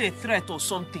 Is that a threat or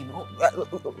something?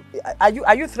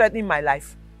 Are you threatening my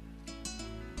life?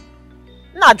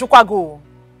 Nah, Jukwago.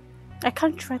 I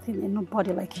can't threaten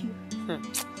anybody like you.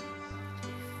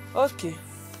 Okay.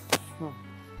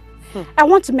 I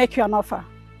want to make you an offer.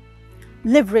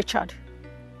 Leave Richard,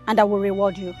 and I will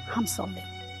reward you handsomely.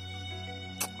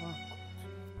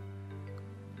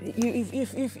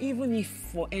 Even if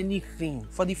for anything,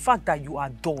 for the fact that you are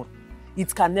dull,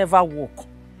 it can never work.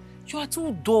 You are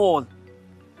too dull.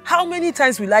 How many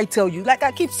times will I tell you? Like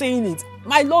I keep saying it,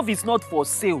 my love is not for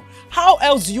sale. How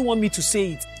else do you want me to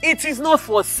say it? It is not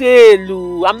for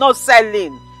sale. I'm not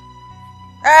selling.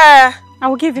 I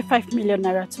will give you 5 million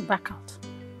naira to back out.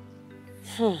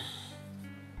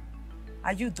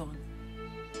 Are you done?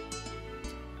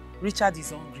 Richard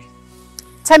is hungry.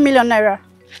 10 million naira.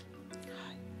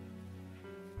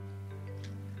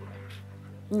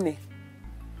 Nne,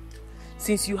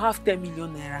 since you have 10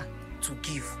 million naira to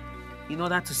give in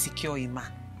order to secure a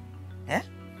man,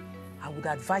 I would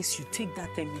advise you take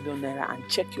that 10 million naira and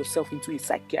check yourself into a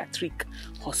psychiatric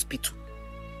hospital.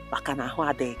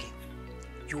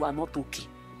 You are not okay.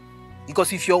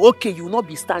 Because if you're okay, you will not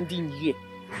be standing here,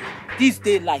 this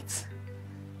daylight,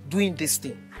 doing this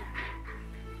thing.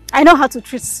 I know how to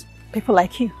treat people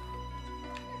like you.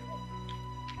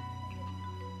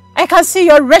 I can see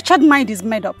your wretched mind is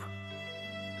made up.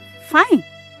 Fine.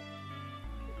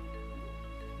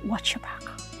 Watch your back.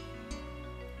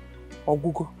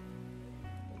 Ogugo.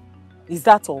 Is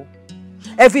that all?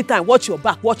 Every time, watch your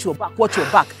back, watch your back, watch your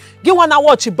back. Give one and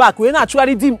watch your back. We're not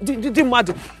actually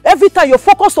mad. Every time you're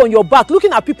focused on your back,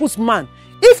 looking at people's man.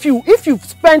 If you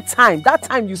spend time, that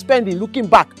time you spend in looking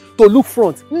back to look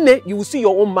front, you will see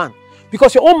your own man.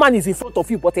 Because your own man is in front of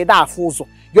you, but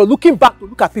you're looking back to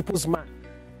look at people's man.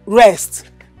 Rest.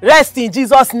 Rest in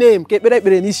Jesus' name.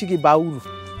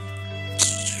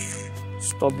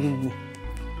 Stop being me.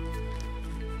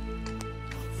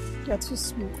 You're too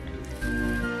small.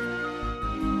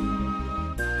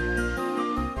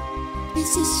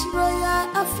 This is royal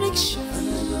affliction.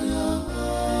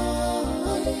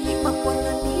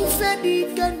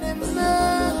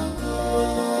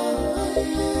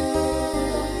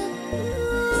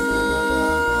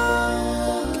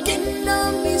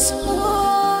 Kingdom is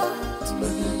hot.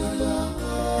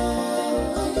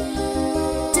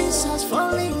 This has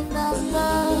fallen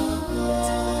apart.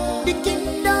 The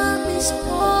kingdom is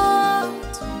hot.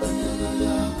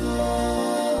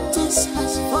 This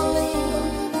has fallen.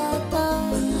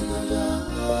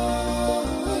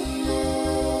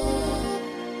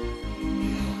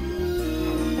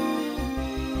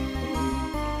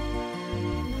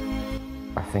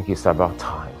 I think it's about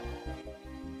time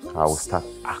I will start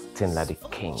acting like the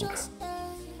king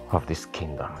of this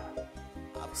kingdom.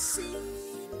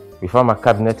 Before my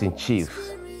cabinet in chief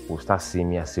will start seeing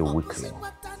me as a weakling.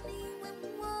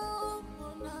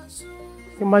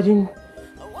 Imagine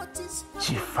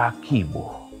Chief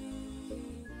Akibo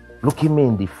looking me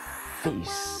in the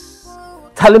face,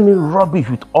 telling me rubbish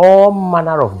with all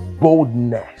manner of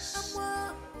boldness,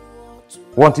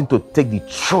 wanting to take the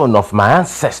throne of my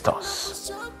ancestors.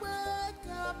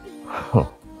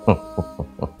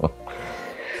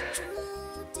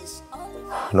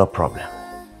 No problem.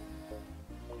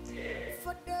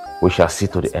 We shall see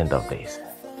to the end of this.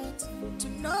 To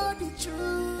know the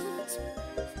truth,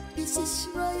 this is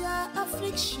royal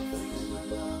affliction.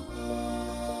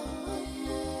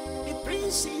 The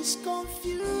prince is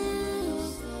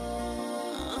confused.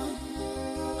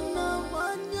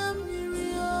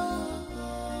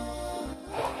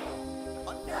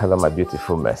 Hello, my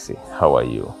beautiful Mercy. How are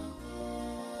you?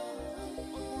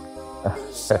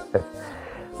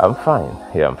 I'm fine.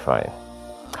 Yeah, I'm fine.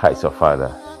 How's your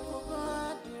father?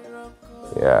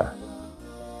 Yeah.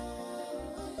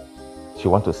 She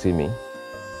want to see me?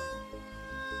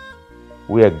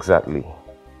 Where exactly?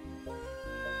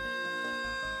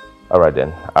 All right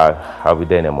then. I'll be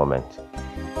there in a moment.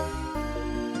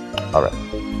 All right.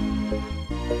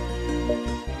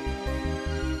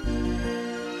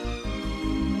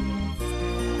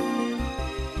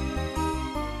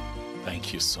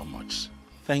 Thank you so much.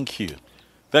 Thank you.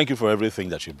 Thank you for everything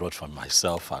that you brought for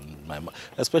myself and my mom,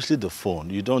 especially the phone.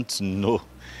 You don't know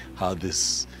how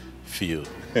this feels.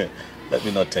 Let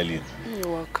me not tell you.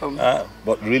 You're welcome.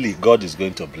 But really, God is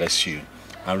going to bless you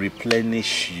and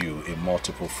replenish you in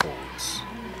multiple folds.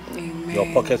 Amen. Your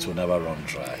pockets will never run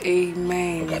dry.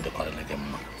 Amen.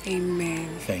 Amen. Amen.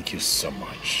 Thank you so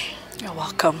much. You're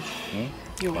welcome.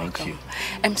 You're welcome.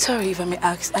 I'm sorry if I may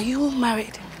ask, are you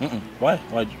married? Why?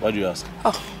 Why do you ask?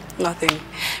 Oh, nothing.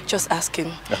 Just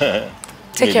asking.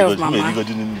 Take care of Mama.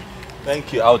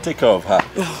 Thank you. I'll take care of her.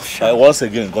 Oh, sure. Once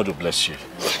again, God will bless you.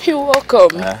 You're welcome.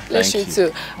 Bless you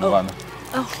too.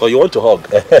 Oh, you want to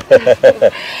hug?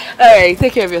 All right,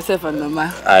 take care of yourself and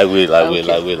Mama. I will. I will.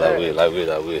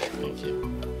 Thank you.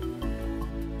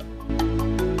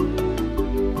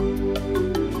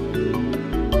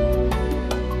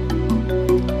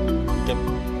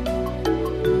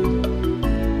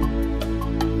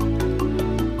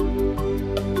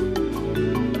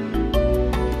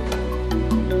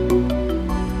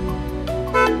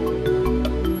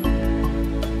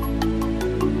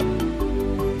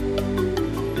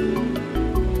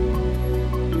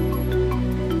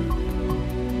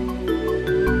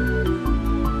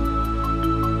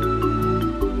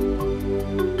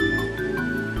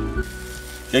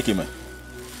 Kekime.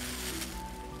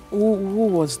 Who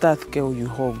was that girl you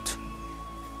hugged?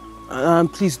 And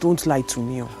please don't lie to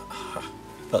me.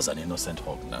 That was an innocent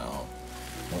hug now.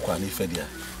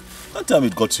 That time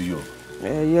it got to you.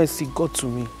 Yes, it got to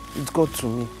me. It got to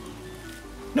me.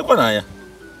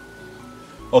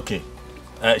 Okay.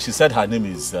 She said her name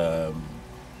is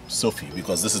Sophie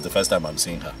because this is the first time I'm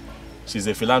seeing her. She's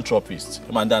a philanthropist.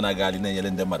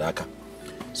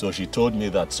 So she told me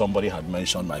that somebody had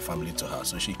mentioned my family to her.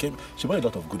 So she came, she brought a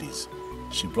lot of goodies.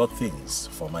 She brought things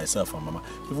for myself and Mama,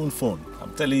 even phone.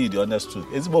 I'm telling you the honest truth.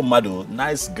 It's about Mado,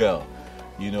 nice girl,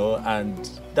 you know, and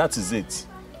that is it.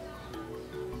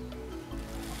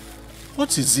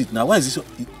 What is it now? Why is it so...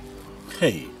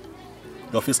 Hey,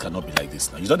 your face cannot be like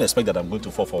this now. You don't expect that I'm going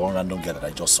to fall for one random girl that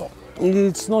I just saw.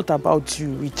 It's not about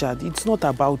you, Richard. It's not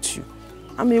about you.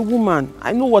 I'm a woman.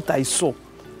 I know what I saw.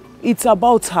 It's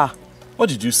about her. What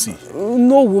did you see?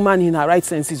 No woman in her right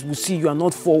senses will see you and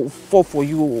not fall for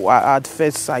you at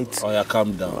first sight. Oh yeah,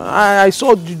 calm down. I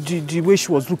saw the way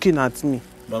she was looking at me.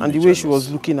 And the way she was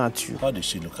looking at you. How did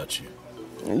she look at you?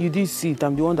 You did see it.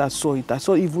 I'm the one that saw it. I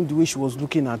saw even the way she was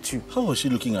looking at you. How was she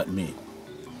looking at me?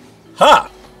 Ha!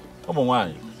 Come on,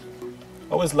 why?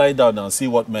 Always lie down and see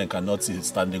what men cannot see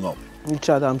standing up.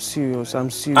 Richard, I'm serious. I'm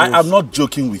serious. I'm not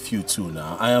joking with you too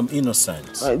now. I am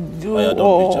innocent.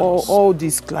 All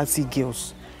these classy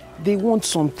girls, they want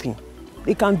something.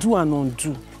 They can do and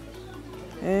undo.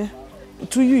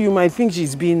 To you, you might think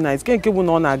she's being nice.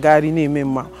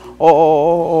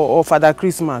 Or Father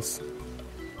Christmas.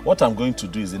 What I'm going to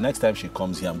do is the next time she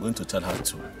comes here, I'm going to tell her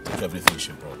to take everything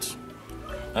she brought.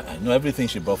 I know everything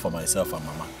she brought for myself and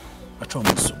Mama. I try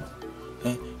to so.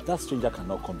 That stranger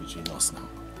cannot come between us now.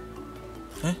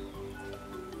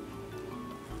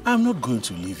 I'm not going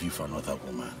to leave you for another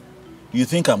woman. You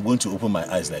think I'm going to open my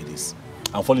eyes like this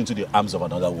and fall into the arms of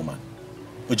another woman?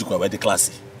 Which you the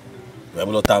classy. My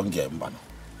love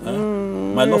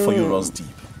for you runs deep.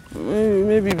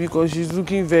 Maybe because she's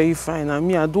looking very fine. I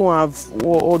mean, I don't have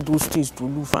all those things to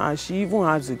look for. She even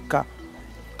has a car.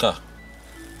 Car?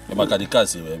 The car,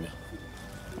 baby.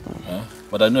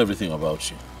 But I know everything about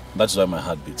you. That's why my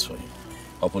heart beats for you.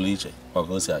 Don't be jealous.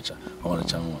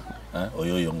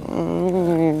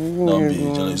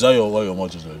 Is that why your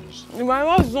mouth is like this? My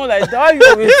mouth is not like that. Why you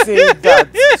always say that?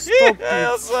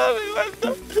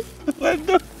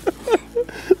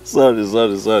 Stop it.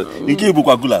 Sorry. You keep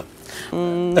Bukakula.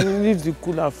 Leave the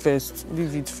cooler first.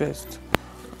 Leave it first.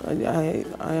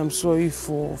 I am sorry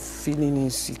for feeling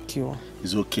insecure.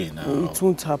 It's okay now. It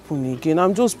won't happen again.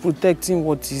 I'm just protecting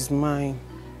what is mine.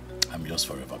 I'm yours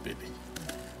forever, baby.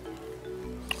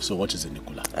 So what is in the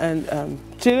cooler? And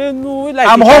chere no, like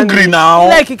I'm hungry now.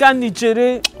 Like you can eat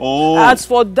chere. Oh. As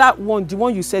for that one, the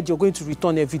one you said you're going to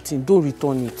return everything, don't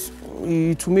return it.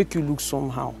 It will make you look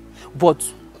somehow. But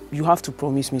you have to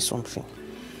promise me something.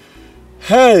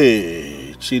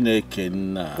 Hey, Chineke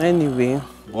na. Anyway.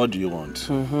 What do you want?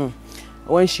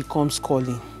 When she comes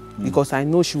calling, because I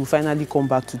know she will finally come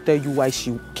back to tell you why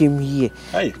she came here.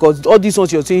 Hey. Because all these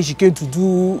ones you're saying she came to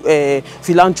do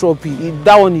philanthropy,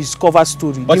 that one is cover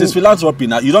story. But it's philanthropy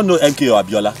now. You don't know MK or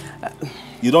Abiola.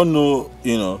 You don't know,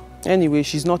 you know. Anyway,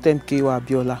 she's not MK or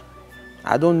Abiola.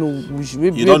 I don't know who she,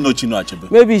 maybe, you don't know Chino Achebe.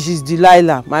 Maybe she's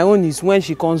Delilah. My own is when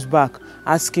she comes back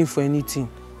asking for anything,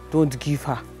 don't give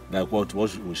her. Like what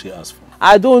will she ask for?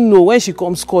 I don't know. When she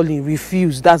comes calling,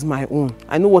 refuse. That's my own.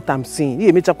 I know what I'm saying.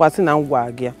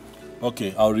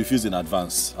 Okay, I'll refuse in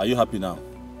advance. Are you happy now?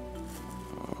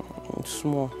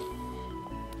 Small.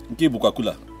 Okay,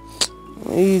 Bukakula.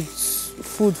 It's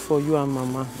food for you and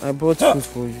Mama. I brought food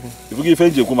for you. If you give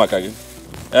Fenje Kumak again?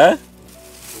 Eh? If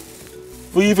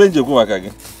you give Fenje Kumak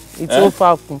again? It's all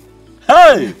falcon.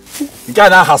 Hey! You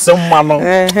can't have some man.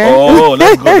 Oh,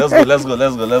 let's go.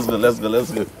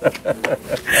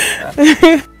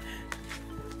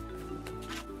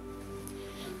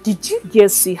 Did you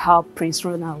guys see how Prince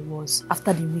Ronald was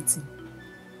after the meeting?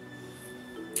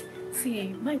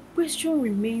 See, my question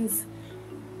remains,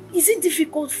 is it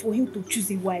difficult for him to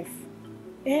choose a wife?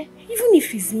 Even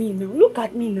if it's me now, look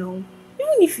at me now.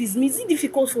 Even if it's me, is it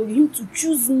difficult for him to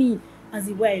choose me as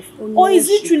a wife? Or is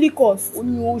it really cost? Go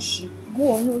on,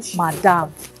 Oshi.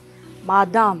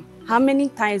 Madam, how many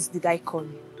times did I call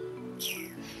you?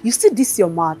 You still diss your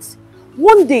mouth.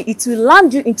 One day it will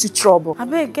land you into trouble. I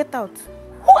better get out.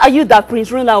 Who are you that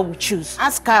Prince Ronald will choose?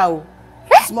 Ask her.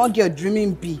 Small girl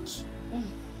dreaming big.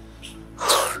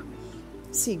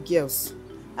 See, girls,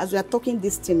 as we are talking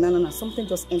this thing, no, something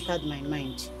just entered my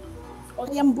mind. I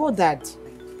am bothered.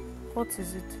 What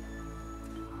is it?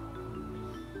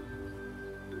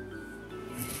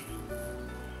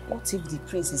 What if the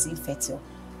prince is infertile?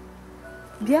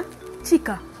 Bia,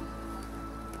 Chika,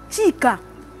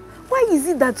 why is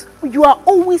it that you are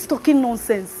always talking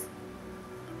nonsense?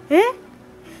 The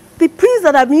prince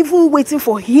that I've been even waiting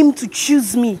for him to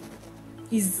choose me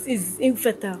is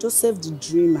infertile. Joseph the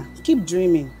dreamer. Keep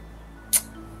dreaming.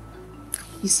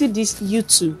 You see this, you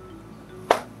two.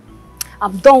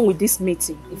 I'm done with this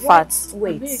meeting. In fact,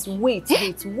 Wait.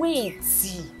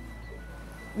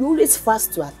 You always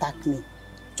fast to attack me.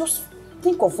 Just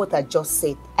think of what I just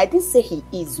said. I didn't say he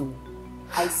is.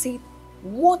 I said,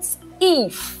 what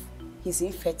if he's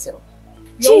infertile?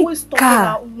 You're always talking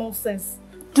about nonsense.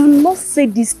 Do not say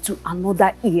this to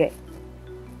another ear.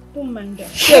 Don't mind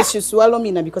that. Yes, you swallow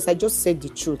me now because I just said the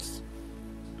truth.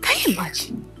 Can you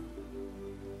imagine?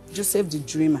 Joseph the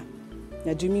dreamer.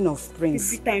 You're dreaming of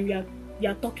prince. Every time you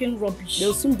are talking rubbish.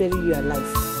 They'll soon bury you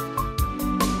alive.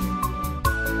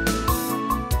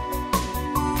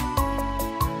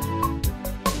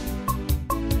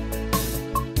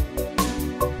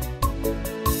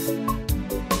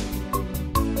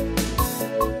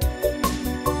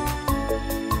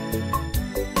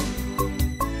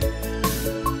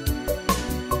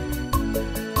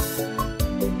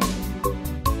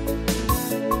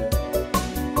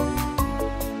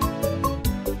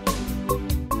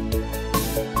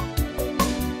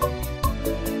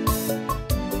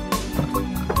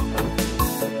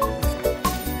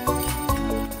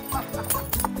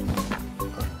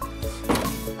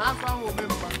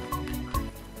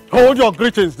 Hold your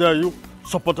greetings there, you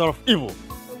supporter of evil.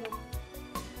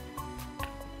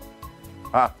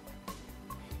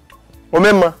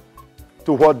 Omema,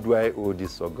 to what do I owe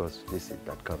this august visit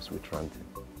that comes with ranting?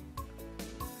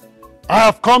 I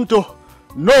have come to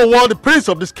know what the prince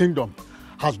of this kingdom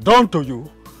has done to you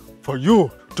for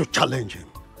you to challenge him.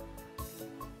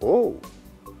 Oh,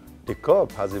 the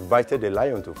cub has invited a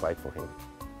lion to fight for him.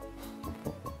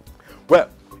 Well,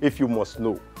 if you must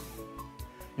know,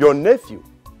 your nephew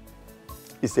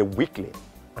is a weakling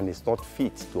and is not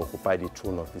fit to occupy the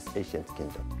throne of this ancient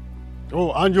kingdom.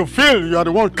 Oh, and you feel you are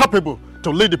the one capable to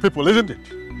lead the people, isn't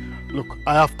it? Look,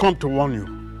 I have come to warn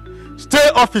you. Stay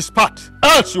off his path,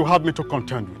 else you have me to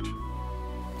contend with.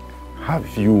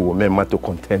 Have you Omema to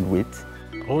contend with?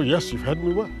 Oh yes, you've heard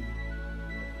me well.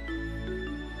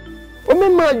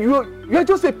 Omema, you are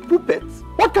just a puppet.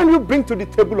 What can you bring to the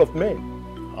table of men?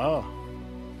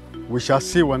 We shall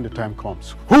see when the time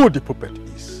comes who the puppet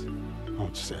is.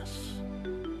 Nonsense.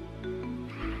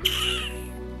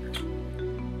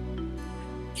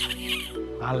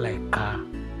 Aleka.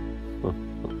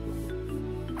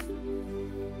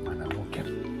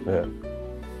 Yeah.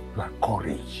 Your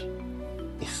courage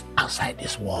is outside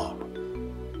this world.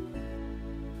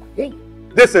 Hey.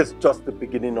 This is just the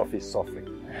beginning of his suffering.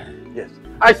 Yes.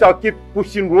 I shall keep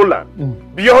pushing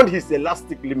Roland beyond his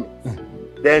elastic limits.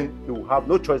 Then he will have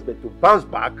no choice but to bounce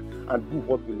back and do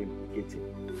what will implicate him.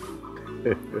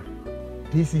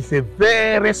 This is a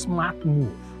very smart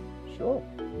move. Sure.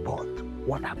 But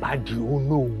what about the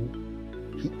Ono?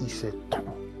 He is a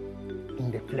thorn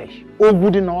in the flesh. Oh,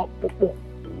 good enough.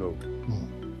 No.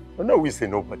 No, we say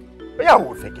nobody. Yeah,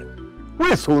 we'll take him. Who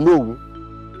is Ono?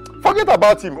 Forget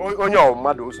about him.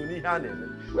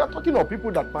 We are talking of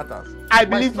people that matters. I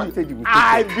believe you.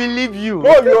 I believe you.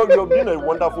 Oh, you're being a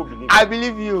wonderful believer. I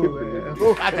believe you.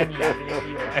 I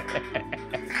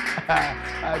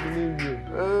believe you.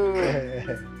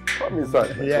 Come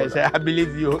inside. Yes, I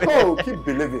believe you. Oh, keep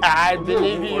believing. I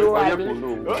believe you. I believe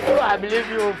you. Oh, I believe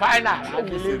you. Final. I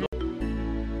believe you.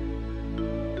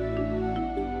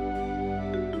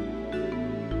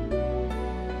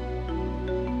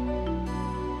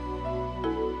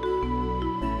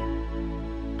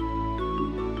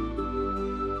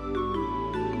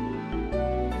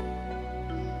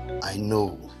 I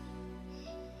know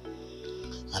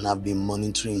and I've been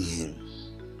monitoring him.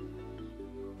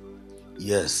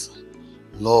 Yes,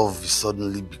 love is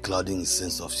suddenly beclouding his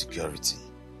sense of security,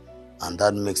 and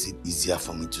that makes it easier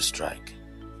for me to strike.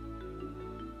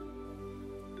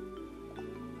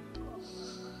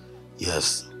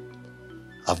 Yes,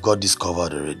 I've got this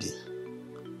covered already.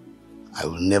 I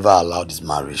will never allow this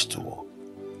marriage to work.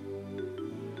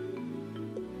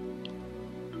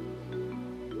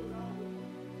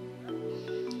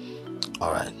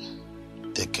 All right,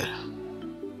 take care.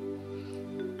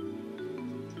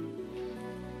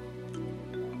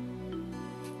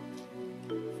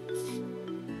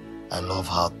 I love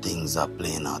how things are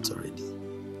playing out already.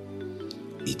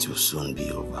 It will soon be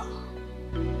over.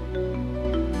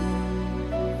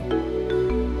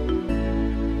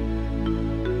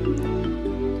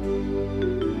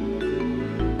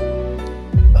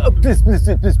 Please,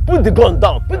 put the gun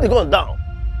down. Put the gun down.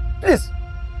 Please,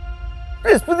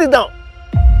 put it down.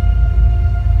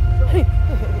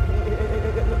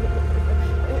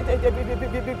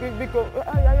 Because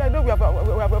I know we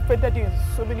have offended you in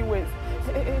so many ways.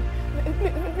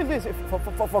 Please,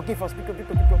 forgive us, because.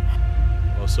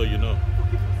 Oh, so you know.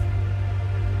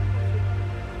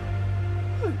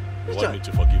 You want me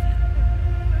to forgive you?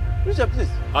 Richard, please.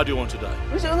 How do you want to die?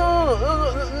 Richard, no,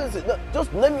 listen, no,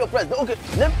 just name your price. Okay,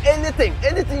 name anything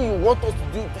you want us to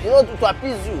do in order to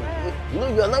appease you. You know,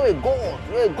 you are now a god.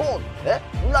 You're a god.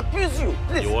 We'll appease you,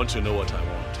 please. You want to know what I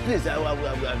want? Please,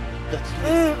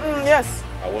 yes.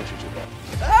 I want you to die.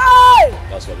 Hey!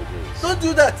 That's what it is. Don't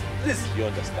do that, please. You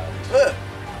understand?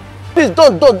 Please,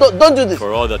 don't do this.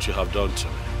 For all that you have done to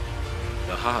me,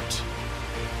 the heart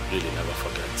really never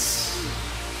forgets.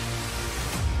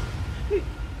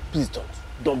 Please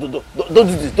don't do this.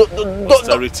 Don't.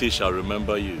 Posterity shall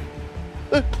remember you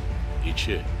each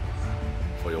year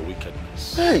for your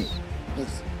wickedness. Hey,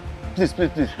 please,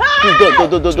 don't do this.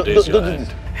 Because your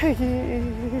end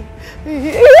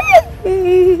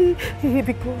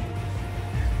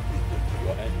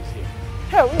is here.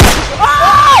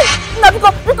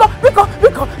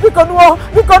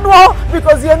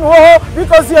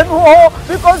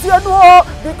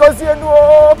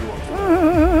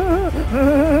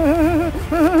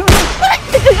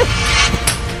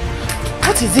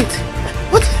 What is it?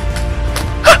 What?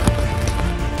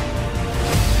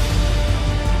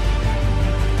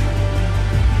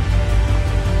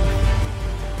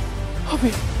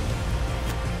 Obi,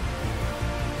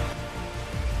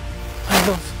 my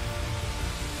love,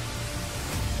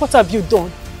 what have you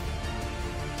done?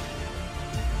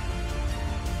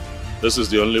 This is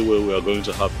the only way we are going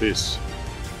to have peace.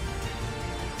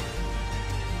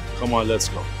 Come on, let's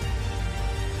go.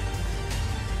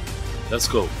 Let's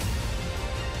go.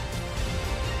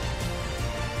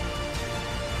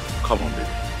 Come on, baby.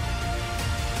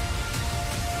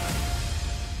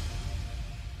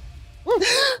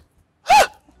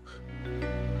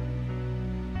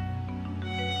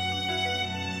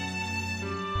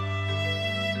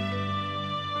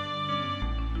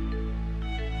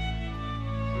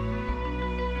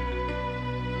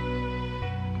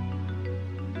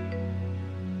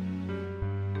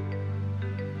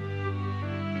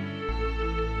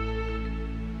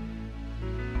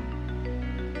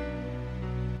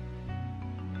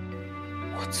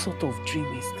 What sort of dream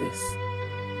is this?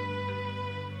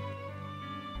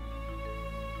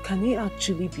 Can he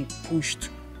actually be pushed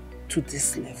to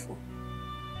this level?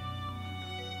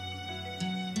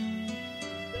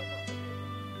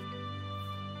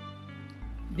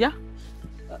 Yeah?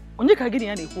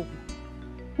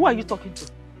 Who are you talking to?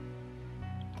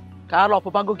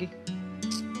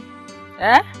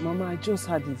 Eh? Mama, I just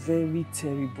had a very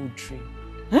terrible dream.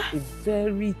 Huh? A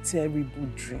very terrible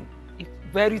dream. A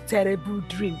very terrible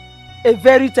dream. A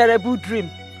very terrible dream.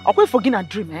 Okay, forget a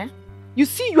dream, eh? You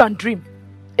see you and dream.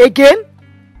 Again?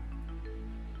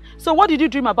 So what did you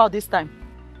dream about this time?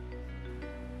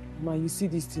 Mama, you see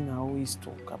this thing I always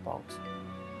talk about.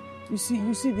 You see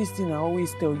this thing I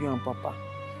always tell you and Papa.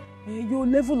 Your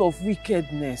level of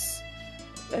wickedness.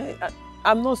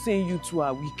 I'm not saying you two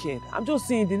are wicked. I'm just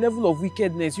saying the level of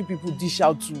wickedness you people dish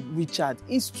out to Richard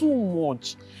is too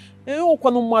much.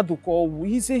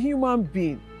 He's a human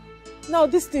being. Now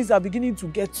these things are beginning to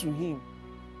get to him.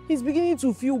 He's beginning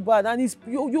to feel bad and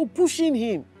you're pushing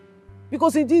him.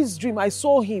 Because in this dream I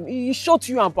saw him. He shot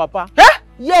you and Papa. Huh?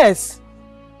 Yes.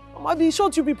 He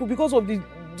shot you people because of the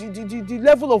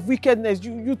level of wickedness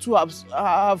you two have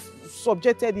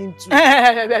subjected him to.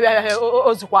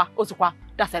 Ozukwa,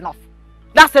 that's enough.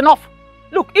 That's enough.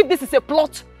 Look, if this is a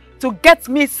plot to get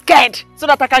me scared so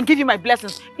that I can give you my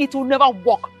blessings, it will never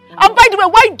work. And by the way,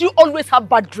 why do you always have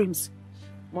bad dreams?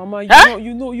 Mama, Huh?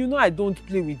 you know I don't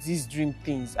play with these dream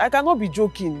things. I cannot be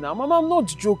joking now. Mama, I'm not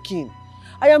joking.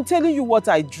 I am telling you what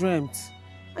I dreamt.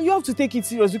 And you have to take it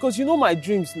serious because you know my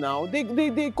dreams now.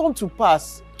 They come to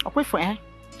pass. Okay, friend.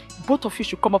 Both of you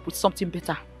should come up with something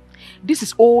better. This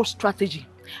is old strategy.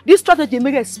 This strategy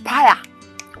may expire.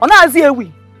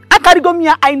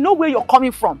 I know where you're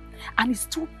coming from. And it's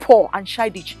too poor and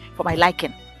childish for my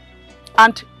liking.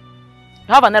 And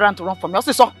you have an errand to run from me.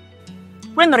 Also, so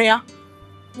when are you?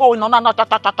 Oh, no. My mind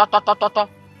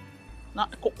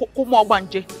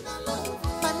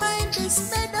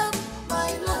is made up.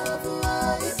 My love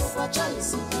is over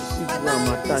choice. My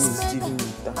mind is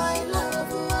made up. My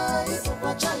love is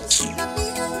over choice.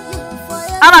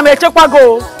 Anna, may check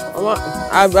go. Mama,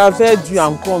 I've heard you.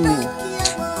 I'm coming.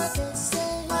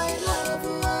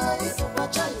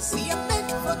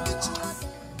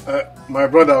 My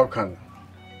brother Okan,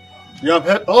 you have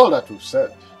heard all that we've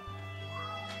said.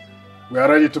 We are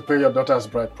ready to pay your daughter's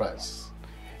bride price.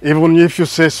 Even if you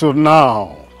say so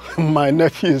now, my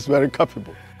nephew is very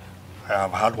capable. I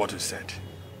have heard what you said.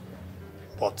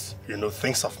 But, you know,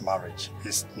 things of marriage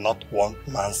is not one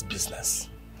man's business.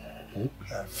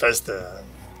 First,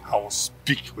 I will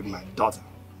speak with my daughter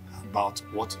about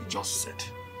what you just said.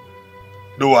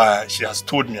 Though she has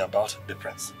told me about the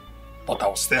prince. But I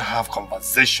will still have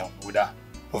conversation with her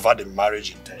over the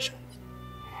marriage intention.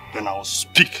 Then I will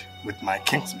speak with my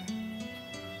kinsman.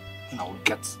 And I will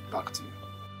get back to you.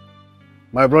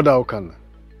 My brother Okan,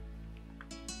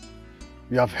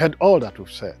 you have heard all that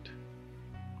we've said.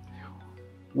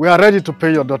 We are ready to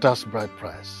pay your daughter's bride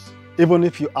price, even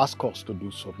if you ask us to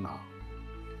do so now.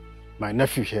 My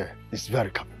nephew here is very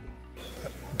capable.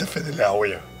 Definitely I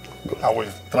will. I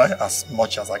will try as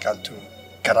much as I can to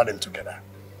gather them together.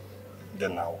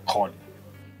 Then I will call you.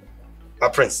 My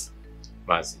prince,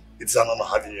 Mazi. It's an honor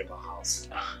having you in my house.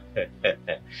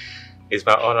 It's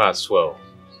my honor as well.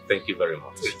 Thank you very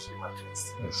much. Thank you, my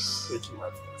prince. Yes. Thank you, my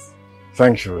prince.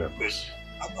 Thank you very much.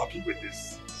 I'm happy with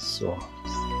this. So.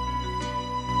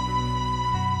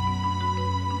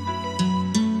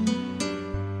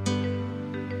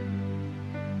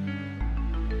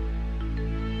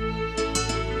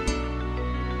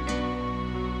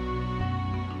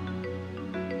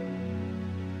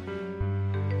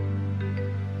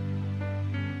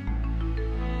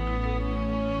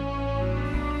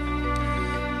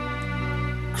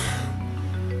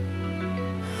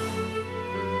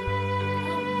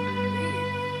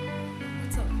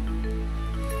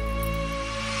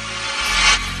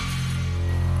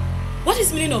 What is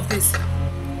the meaning of this?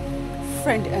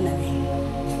 Friend enemy.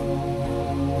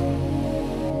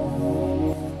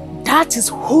 That is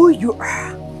who you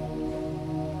are.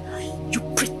 You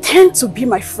pretend to be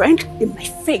my friend in my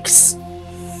face.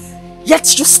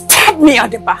 Yet you stab me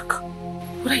at the back.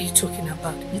 What are you talking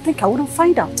about? You think I wouldn't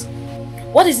find out?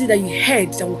 What is it that you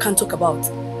heard that we can't talk about?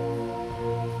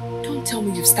 Don't tell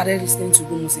me you've started listening to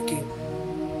rumors again.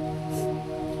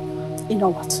 You know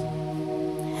what?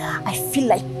 I feel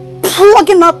like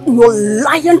plugging up your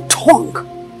lying tongue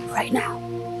right now.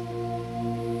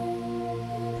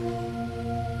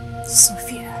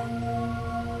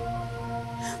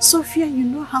 Sophia, you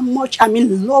know how much I'm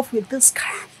in love with this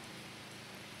guy.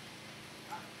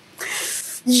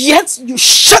 Yet you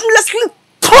shamelessly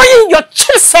throwing your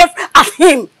chest self at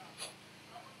him.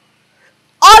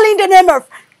 All in the name of,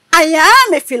 I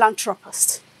am a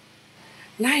philanthropist.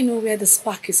 Now I know where the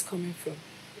spark is coming from.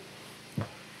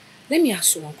 Let me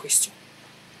ask you one question.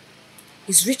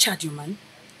 Is Richard your man?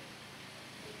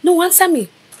 No, answer me.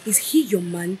 Is he your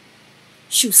man?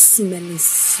 You smelling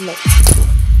slut.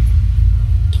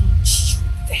 Don't you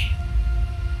dare.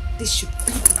 This should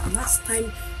be the last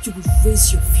time you will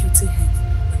raise your filthy head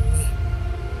on me.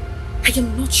 I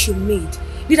am not your maid.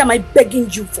 Neither am I begging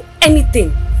you for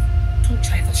anything. Don't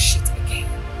try that shit again.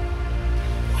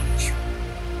 Why don't you?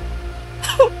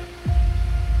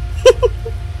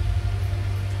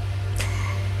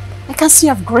 I can see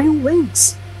I've green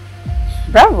wings.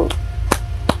 Bravo.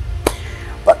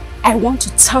 But I want to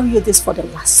tell you this for the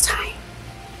last time.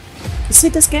 You see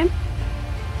this game?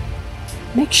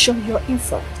 Make sure you're in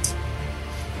for it.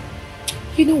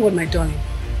 You know what, my darling?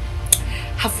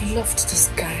 I've loved this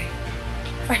guy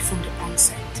right from the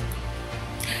onset.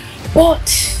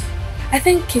 But I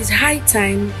think it's high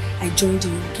time I joined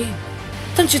in your game.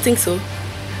 Don't you think so?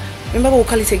 Remember what we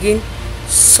call it again?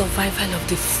 Survival of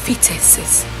the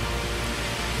fittest.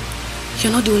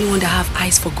 You're not the only one that have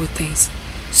eyes for good things.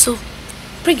 So,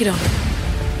 bring it on.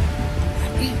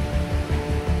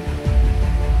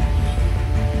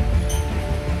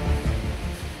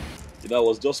 You know, I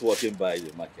was just walking by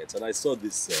the market and I saw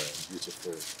this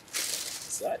beautiful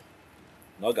side.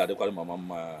 No, God, they call my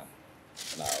mama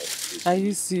now. Are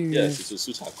you serious? Yes, it will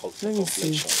suit her Let me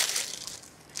complexion.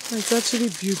 see. It's actually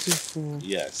beautiful.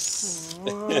 Yes.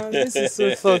 Oh, this is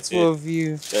so thoughtful of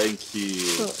you. Thank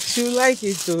you. She will like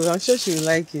it too. I'm sure she will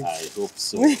like it. I hope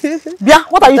so. Bia,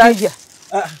 what are you doing here?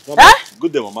 Mama,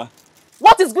 good day, Mama.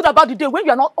 What is good about the day when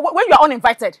you are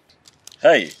uninvited?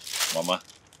 Hey, Mama.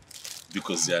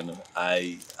 Because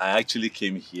I actually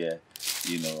came here,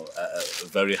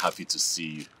 very happy to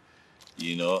see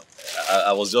you.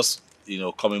 I was just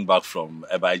coming back from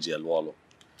Ebaiji Wallo,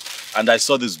 and I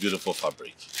saw this beautiful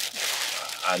fabric,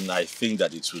 and I think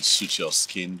that it would suit your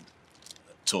skin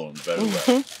tone very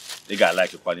well. The guy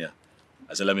like it, Panya.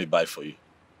 I said, let me buy for you.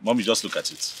 Mommy, just look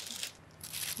at it.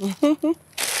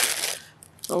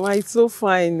 Oh, it's so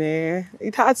fine, eh?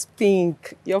 It has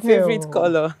pink, your favorite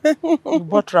color. You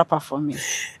bought wrapper for me.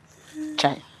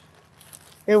 Chai.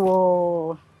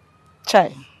 Ewo.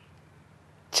 Chai.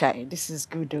 Chai, this is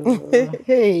good.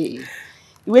 Hey.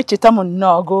 Iwe cheta mo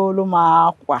no go lo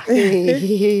ma akwa.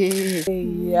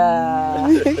 Yeah.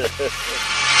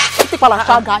 Kita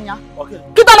la ganya. Okay.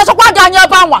 Kita la sokwa ganya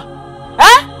banwa.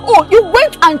 Eh? Oh, you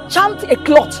went and charmed a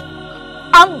cloth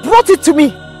and brought it to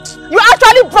me. You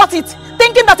actually brought it,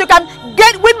 thinking that you can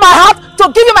win my heart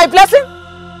to give you my blessing?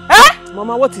 Eh?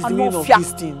 Mama, what is the meaning of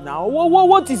this thing now?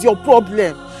 What is your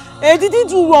problem? He didn't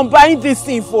do wrong buying this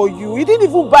thing for you. He didn't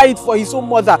even buy it for his own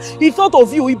mother. He thought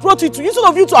of you. He brought it to you. Instead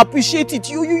of you to appreciate it,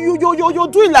 you're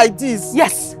doing like this.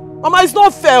 Yes. Mama, it's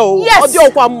not fair. Yes. Let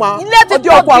it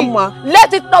not be.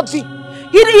 Let it not be.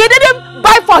 He didn't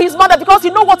buy for his mother because he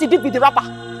knows what he did with the wrapper.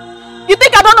 You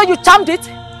think I don't know you charmed it?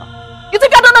 You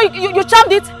think I don't know you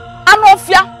charmed it?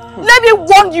 Anofia, let me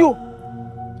warn you.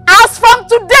 As from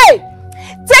today,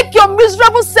 take your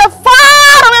miserable self far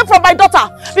away from my daughter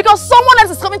because someone else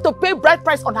is coming to pay bride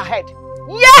price on her head.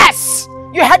 Yes!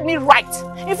 You heard me right.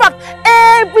 In fact,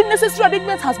 every necessary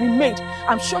arrangement has been made.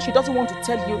 I'm sure she doesn't want to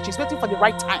tell you. She's waiting for the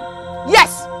right time.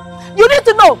 Yes! You need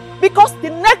to know because the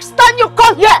next time you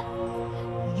come here,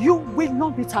 you will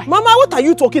not be tired. Mama, what are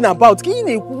you talking about?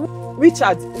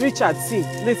 Richard, see,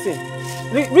 listen.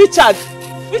 Richard,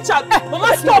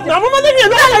 Mama, stop now. Mama, leave me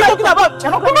alone. What are you talking about?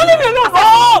 Mama, leave me alone.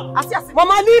 Oh!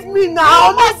 Mama, leave me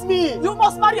now. Leave me. You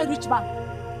must marry a rich man.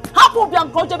 How will be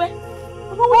uncomfortable?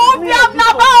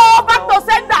 Back to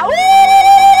sender.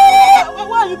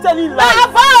 Why are you telling lies?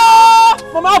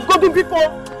 Mama, I've got the people.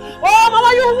 Oh,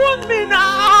 Mama, you wound me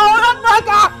now.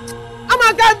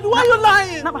 Amaka, why are you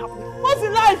lying? What's the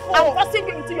lie for? I'm forcing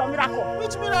you into your miracle.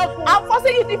 Which miracle? I'm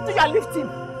forcing you into your lifting.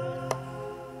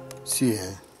 See,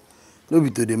 no be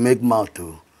to dey make mouth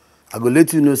o. I go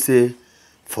let you know say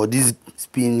for this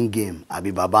spinning game, I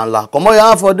be Babanla. Come on, your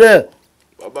hand for there.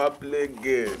 Baba play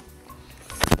game.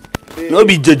 No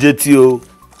be JJT o.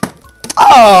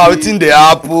 Wetin dey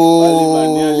happen?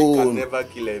 Can never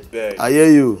kill a bird. I hear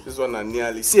you. This one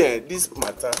nearly. See, this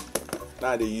matter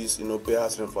now they use pay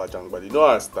house rent for Ajang, but you don't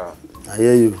understand. I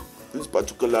hear you. This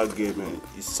particular game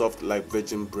is soft like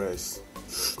virgin breast.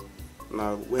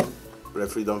 Now when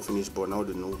referee don't finish ball, now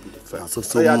they know who be the first.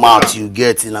 So mad you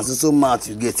get it. So mad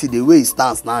you get. See the way it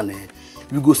stands now,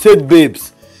 you go set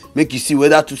babes. Make you see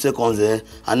whether 2 seconds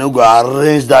and then go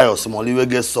arrange that your small you will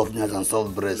get softness and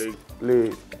soft breast.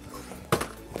 Play.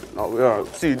 Now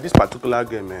see this particular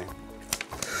game,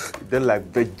 they like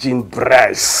virgin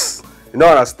breast. You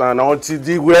don't understand? Until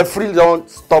the referee don't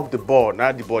stop the ball,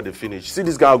 now the ball they finish. See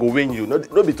this guy go win you. No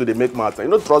be to they make matter. You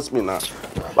don't trust me now.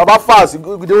 Baba fast.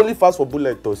 They only fast for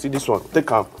bullet though. See this one. Take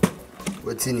him.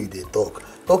 What you they talk?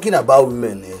 Talking about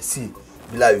women, see,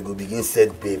 be like we go begin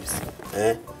set babes.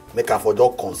 Make her for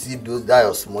just conceive those that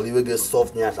your small you will get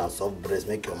soft knees and soft breast.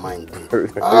 Make your mind day.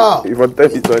 If I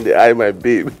tell you on the eye, my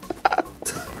babe.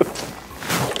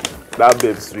 That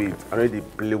babe sweet. I know they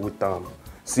play with them.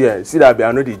 See that babe,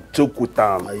 I know they joke with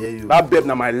them. I hear you. That babe,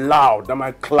 na my loud, na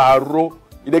my claro.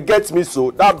 It gets me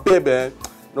so. That babe,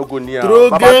 no go near.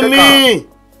 Trogeni.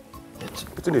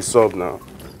 What's in the sub now?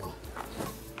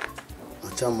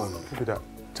 Chairman. Look at that.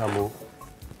 Chamo.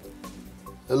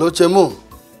 Hello, Chemo.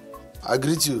 I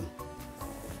greet you.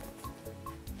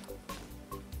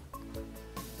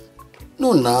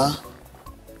 No, nah.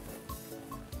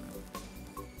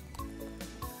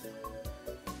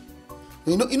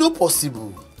 You know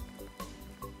possible.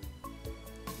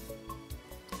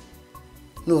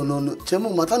 No.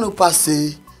 Chemo, matter no pass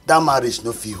say that marriage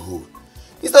no fit hold.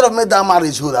 Instead of make that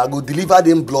marriage hold, I go deliver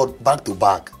them blood back to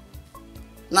back.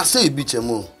 Now say you be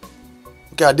Chemo.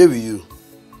 Okay, I dey with you.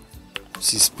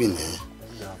 See spin,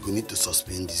 we need to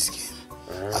suspend this game.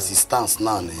 As it stands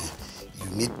now, you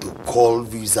need to call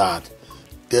Wizard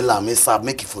tell am ASAP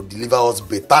make it for deliver us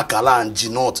better kala and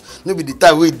ginot. No be the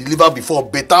time we deliver before,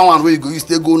 better one where you go use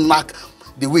stay go knack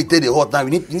the way take the hot now.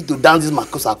 We need to down this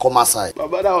makosa come outside. But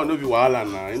that will not be wahala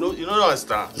now. You don't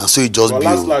understand. Now so it just be.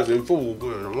 Last before we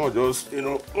go, not just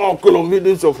call of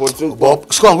meetings of 14.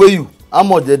 Bob, Scrum, where you? How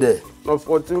much there? No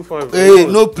 14.5. Hey,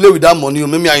 no play with that money.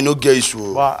 Maybe I no get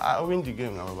issue. But I win the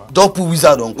game now, Baba. Don't put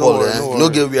wizard on call, worry, No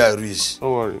get where I reach.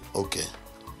 Don't worry. Okay.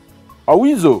 A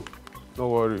weasel.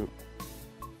 Don't worry.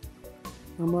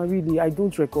 Mama, really, I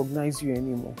don't recognize you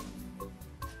anymore.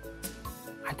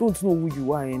 I don't know who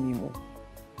you are anymore.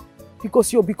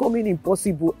 Because you're becoming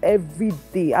impossible every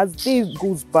day as days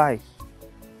goes by.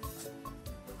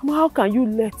 Mama, how can you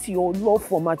let your love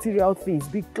for material things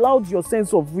becloud your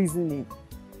sense of reasoning?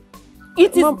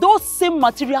 It is those same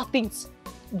material things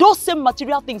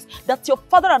that your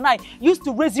father and I used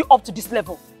to raise you up to this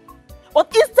level.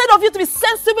 But instead of you to be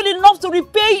sensible enough to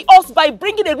repay us by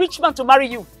bringing a rich man to marry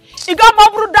you, you got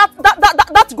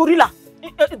that gorilla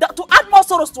to add more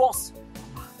sorrows to us.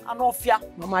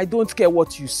 Mama, I don't care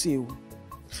what you say.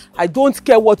 I don't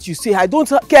care what you say. I don't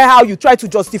care how you try to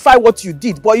justify what you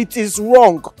did, but it is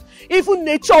wrong. Even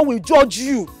nature will judge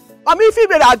you. I mean, if you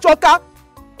made a joker,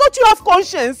 don't you have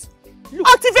conscience? Look.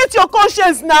 Activate your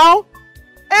conscience now.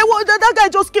 Hey, well, that guy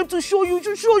just came to show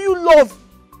you love.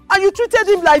 And you treated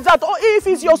him like that. Or if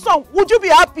he's your son, would you be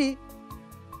happy?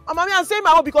 I'm saying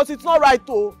my own because it's not right,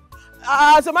 though.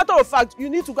 As a matter of fact, you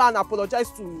need to go and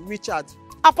apologize to Richard.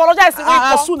 Apologize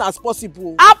as soon as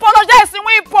possible. Apologize,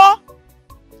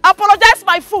 apologize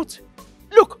my foot.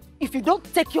 Look, if you don't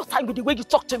take your time with the way you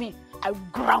talk to me, I will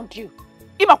ground you.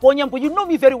 You know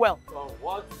me very well.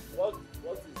 What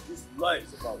is this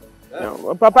noise about?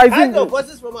 Yeah, Papa, is it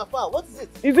voices from afar? What is it?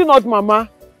 Is it not Mama?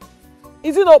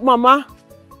 Is it not Mama?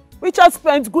 Richard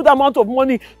spent good amount of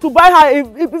money to buy her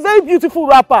a very beautiful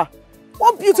wrapper.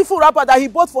 One beautiful wrapper that he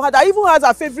bought for her that even has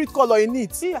her favorite color in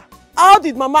it. Yeah. How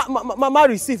did Mama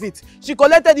receive it? She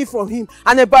collected it from him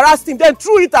and embarrassed him, then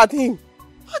threw it at him.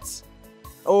 What?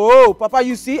 Oh, Papa,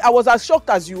 you see, I was as shocked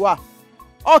as you are.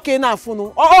 Okay, now,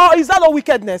 Funu. Oh, is that not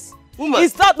wickedness? Woman.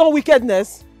 Is that not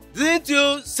wickedness? Didn't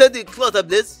you set the cloth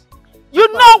ablaze?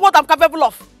 You know what I'm capable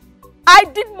of. I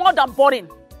did more than boring.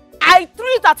 I threw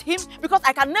it at him because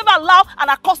I can never allow an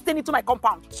accursed thing into my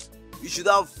compound. You should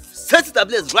have set it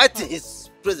ablaze right in his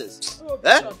presence.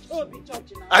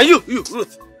 And you,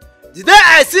 Ruth. Did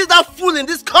I see that fool in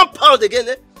this compound again?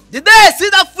 Did I see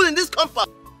that fool in this compound?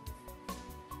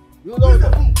 You know the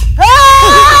fool.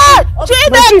 Hey!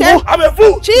 Chineke! I'm a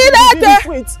fool!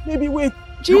 Chineke! Maybe wait.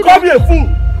 You call me a fool!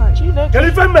 Can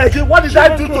you even imagine what did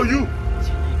I do to you?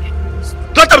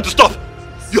 Don't tell me to stop!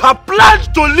 You have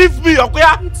planned to leave me,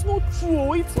 Okoya! It's not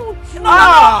true, it's not true.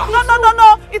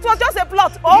 No. It was just a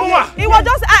plot. Oh, it was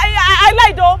just, I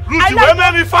lied though. Ruth, you will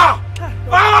make me far!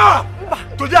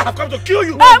 Today I have come to kill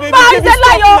you! It's a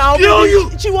lie! Kill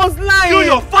you! She was lying! Kill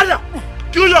your father!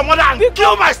 Kill your mother and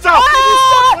kill myself!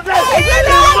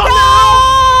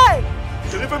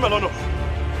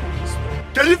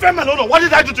 Can you find me alone? What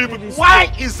did I do to you people?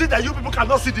 Why is it that you people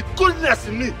cannot see the goodness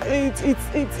in me?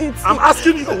 I'm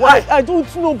asking you why. I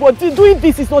don't know, but doing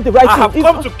this is not the right thing. I have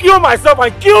come to kill myself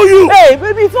and kill you. Hey,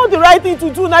 baby, it's not the right thing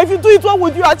to do. Now, if you do it, what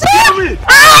would you achieve? Kill me!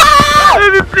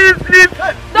 Baby, please.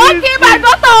 Don't kill my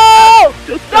daughter!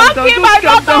 Don't kill my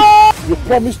daughter! You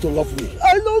promised to love me.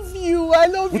 I love you.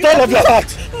 With all of your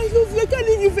heart. I love you. I can't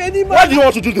leave you for any man. Why do you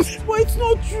want to do this? But it's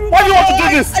not true. Why do you want to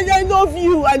do this? I love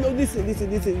you. I know. Listen,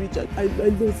 Richard. I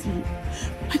love you.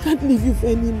 I can't leave you for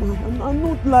any man. I'm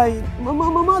not lying.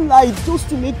 Mama lied just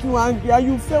to make you angry and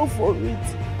you fell for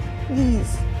it.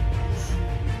 Please,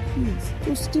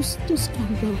 just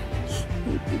calm down.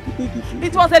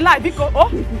 It was a lie, Biko. Oh,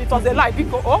 it was a lie,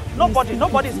 Biko. Oh, nobody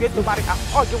is going to marry her.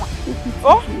 Oh, you want?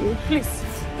 Oh, please.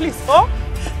 Oh,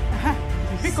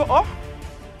 Biko. Oh.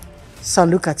 So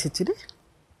look at it today.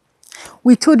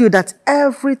 We told you that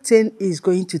everything is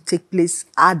going to take place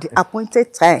at the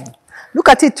appointed time. Look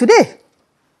at it today.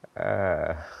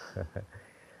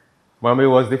 Mommy, it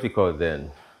was difficult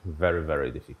then. Very, very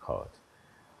difficult.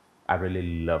 I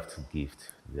really loved to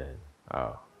gift then.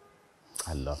 Oh,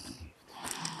 I loved to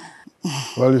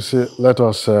gift. Well, you see, let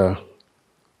us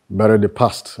bury the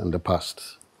past in the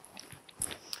past.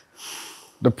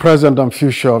 The present and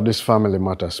future of this family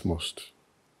matters most.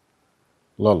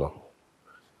 Lolo,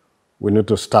 we need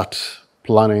to start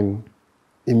planning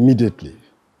immediately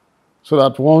so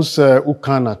that once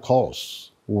Ukana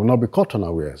calls, we will not be caught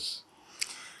unawares.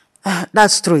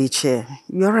 That's true, Iche.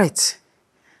 You're right.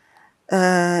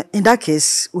 In that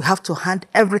case, we have to hand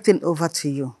everything over to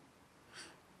you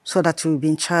so that you'll be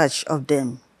in charge of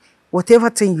them. Whatever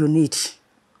thing you need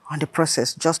on the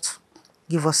process, just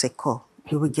give us a call.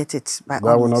 You will get it by all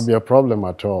That will means. not be a problem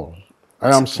at all.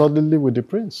 I am suddenly with the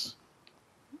prince.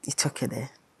 It's okay there.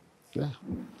 Yeah.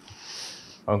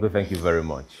 Uncle, thank you very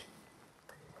much.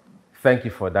 Thank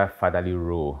you for that fatherly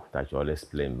role that you always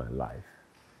play in my life.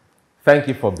 Thank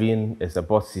you for being a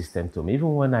support system to me,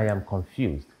 even when I am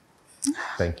confused.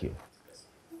 Thank you.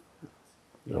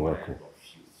 You're welcome.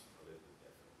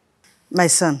 My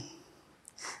son,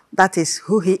 that is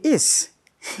who he is.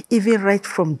 Even right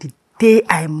from the day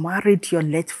I married your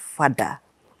late father,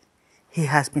 he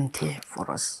has been there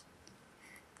for us.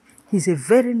 He's a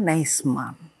very nice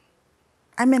man.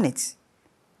 I mean it.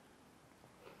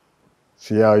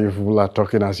 See how you people are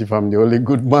talking as if I'm the only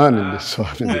good man in this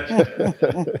family.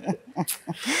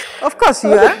 Of course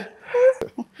you are.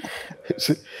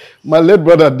 See, my late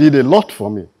brother did a lot for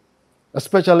me,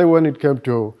 especially when it came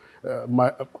to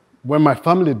when my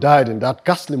family died in that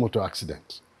ghastly motor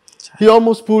accident. He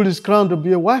almost pulled his crown to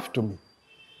be a wife to me.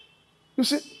 You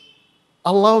see,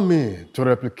 allow me to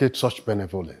replicate such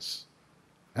benevolence.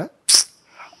 Eh?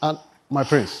 And my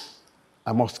prince,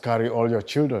 I must carry all your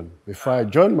children before I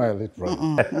join my late brother.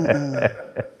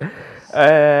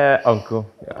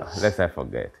 Uncle, lest I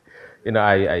forget. You know,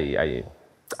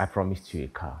 I promised you a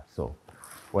car, so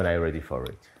when are you ready for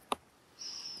it?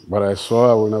 But I swore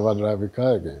I will never drive a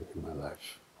car again in my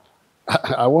life.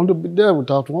 I want to be there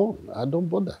without one. I don't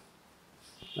bother.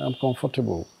 I'm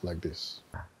comfortable like this.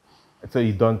 So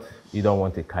you don't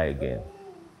want a car again?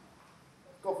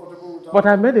 But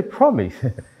I made a promise.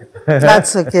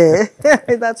 That's okay.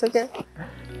 That's okay.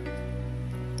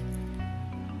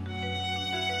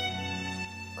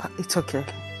 It's okay.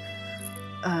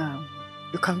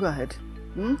 You can go ahead.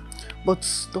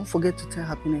 But don't forget to tell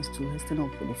Happiness to hasten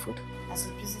up for the food. As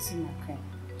it is in my cream.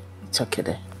 It's okay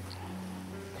there.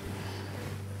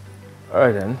 All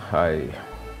right then,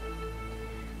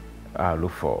 I'll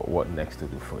look for what next to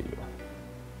do for you.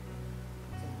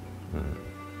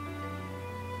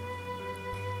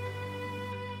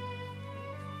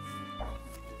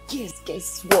 Yes,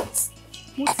 guess what?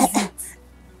 What is it?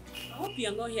 I hope you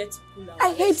are not here to pull out.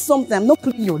 I hate something. I'm not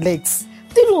pulling your legs.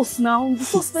 Tell us now. The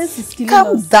suspense is killing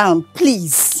Calm us. down,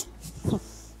 please.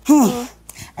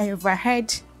 I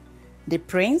overheard the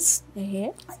prince,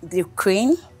 the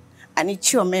queen, and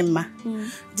Ichiomema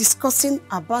discussing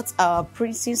about our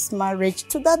prince's marriage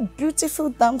to that beautiful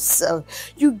damsel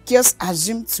you girls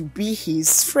assumed to be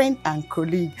his friend and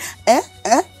colleague.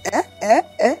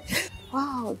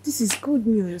 Wow, this is good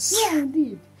news. Yeah,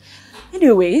 indeed.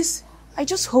 Anyways, I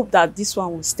just hope that this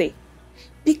one will stay.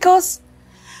 Because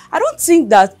I don't think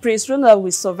that Prince Ronald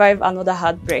will survive another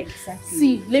heartbreak. Exactly.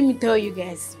 See, let me tell you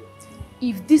guys.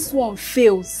 If this one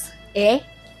fails,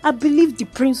 I believe the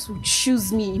prince will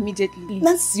choose me immediately.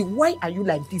 Nancy, why are you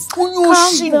like this? Calm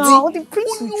down. The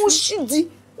prince will choose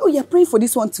you. Oh, you're praying for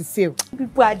this one to fail.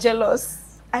 People are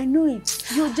jealous. I know it.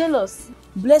 You're jealous.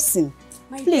 Blessing.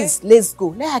 Please, let's go.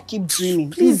 Let her keep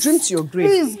dreaming. Please dream to your grave.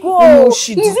 Please go. Is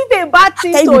it a bad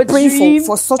thing to dream?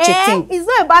 For such a thing. It's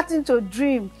not a bad thing to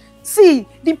dream. See,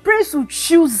 the prince will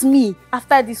choose me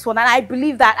after this one, and I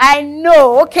believe that. I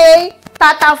know, okay?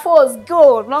 Tata force,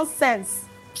 go. Nonsense.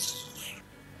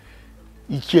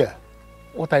 Ichia,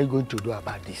 what are you going to do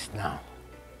about this now?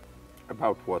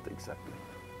 About what exactly?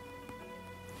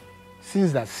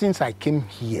 Since I came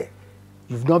here,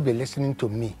 you've not been listening to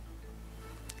me.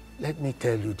 Let me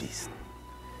tell you this.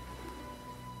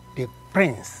 The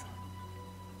prince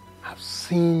has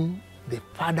seen the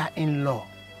father-in-law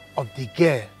of the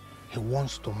girl he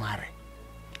wants to marry.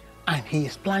 And he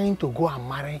is planning to go and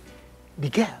marry the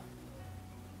girl.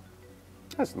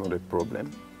 That's not a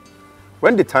problem.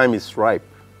 When the time is ripe,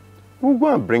 we'll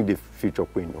go and bring the future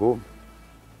queen home.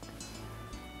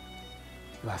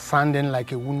 You are sounding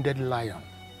like a wounded lion.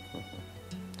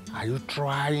 Are you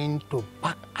trying to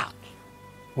back out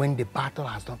when the battle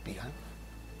has not begun?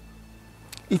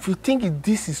 If you think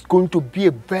this is going to be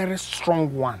a very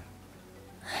strong one,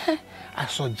 I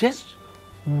suggest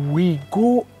we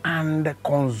go and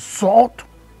consult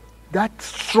that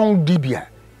strong Dibia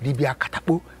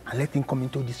Katapo, and let him come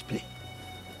into this play.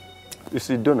 You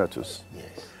see, Donatus,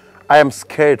 yes. I am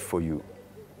scared for you.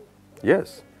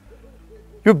 Yes.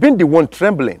 You've been the one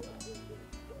trembling.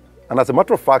 And as a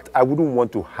matter of fact, I wouldn't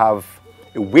want to have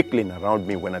a weakling around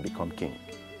me when I become king.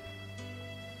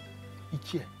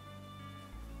 Ichie,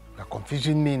 you're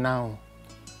confusing me now.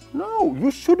 No,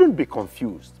 you shouldn't be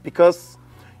confused because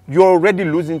you're already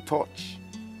losing touch.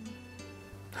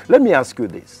 Let me ask you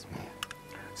this.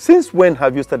 Since when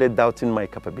have you started doubting my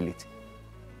capability?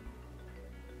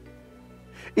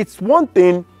 It's one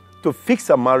thing to fix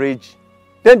a marriage,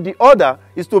 then the other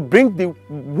is to bring the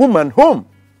woman home.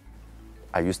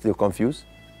 Are you still confused?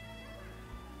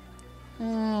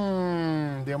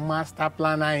 The master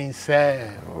planner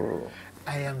himself. Oh.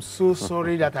 I am so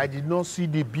sorry that I did not see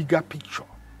the bigger picture.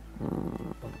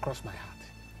 But cross my heart.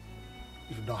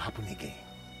 It will not happen again.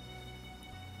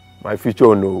 My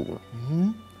future, no.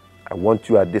 I want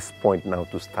you at this point now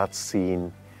to start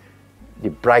seeing the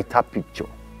brighter picture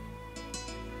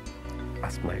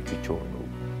as my future, no.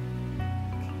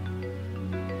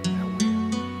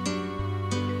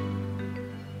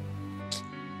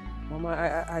 Mama,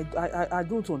 I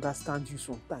don't understand you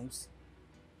sometimes.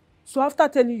 So after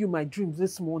telling you my dreams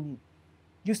this morning,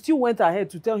 you still went ahead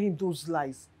to tell him those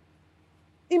lies.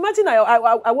 Imagine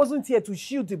I wasn't here to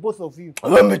shield the both of you.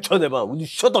 Let me shut them out. Will you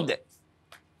shut up there?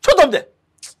 Shut up there!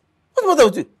 What's the matter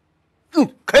with you?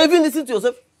 Can you even listen to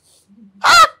yourself?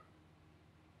 Ah!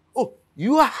 Oh,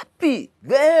 you are happy.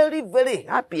 Very, very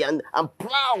happy. And I'm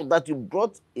proud that you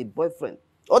brought a boyfriend.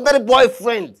 Ordinary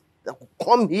boyfriend that could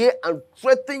come here and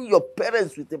threaten your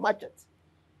parents with a machete.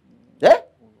 Yeah?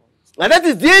 And that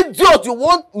is the idiot you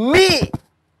want me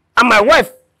and my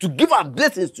wife to give our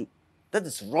blessings to. That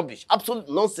is rubbish. Absolute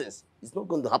nonsense. It's not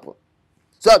going to happen.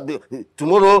 So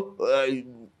tomorrow,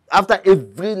 after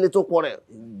every little quarrel,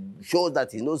 he shows that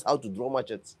he knows how to draw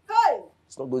machetes. Hey!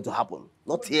 It's not going to happen.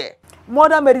 Not here.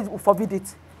 Mother Mary will forbid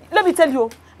it. Let me tell you,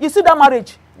 you see that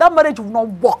marriage will not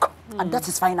work. And that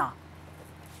is final.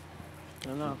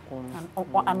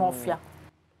 And fear.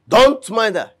 Don't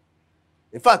mind her.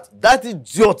 In fact, that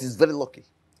idiot is very lucky.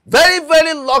 Very,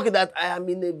 very lucky that I am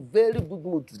in a very good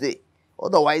mood today.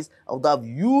 Otherwise, I would have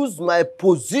used my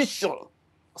position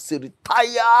as a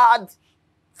retired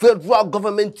federal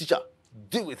government teacher to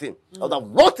deal with him. I would have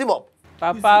locked him up.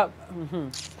 Papa,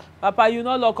 Papa, you're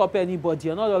not lock up anybody.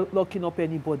 You're not locking up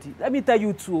anybody. Let me tell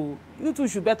you two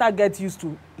should better get used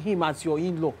to him as your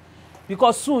in-law.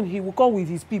 Because soon he will come with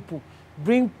his people,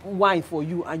 bring wine for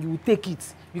you, and you will take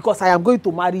it. Because I am going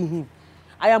to marry him.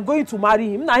 I am going to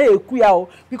marry him.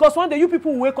 Because one day you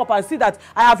people will wake up and see that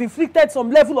I have inflicted some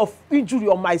level of injury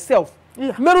on myself. I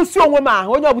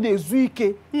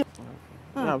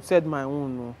have said my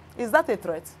own. No. Is that a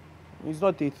threat? It's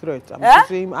not a threat.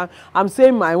 I'm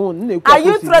saying my own. Are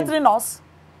you threatening us?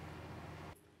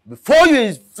 Before you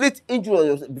inflict injury on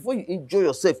yourself, before you injure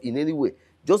yourself in any way,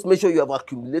 just make sure you have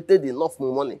accumulated enough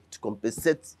money to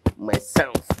compensate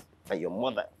myself and your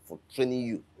mother for training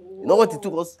you. You know what it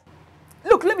took us?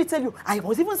 Look, let me tell you, I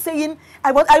was even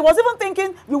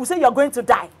thinking you will say you are going to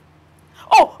die.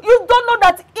 Oh, you don't know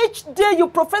that each day you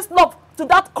profess love to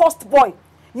that cursed boy,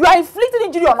 you are inflicting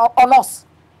injury on us.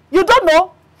 You don't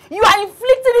know? You are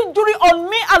inflicting injury on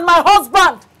me and my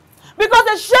husband. Because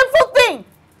the shameful thing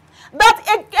that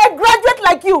a graduate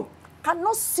like you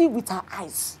cannot see with her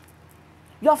eyes.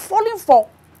 You are falling for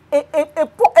a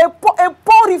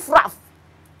poor riffraff.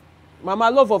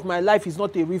 Mama, love of my life is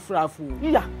not a riffraff.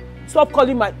 Yeah. Stop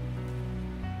calling my...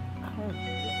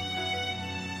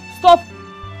 Stop.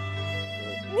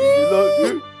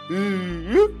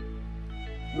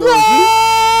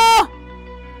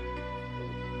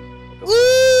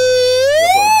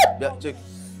 Yeah, check.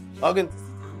 Again.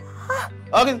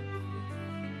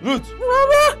 Root.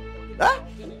 Huh?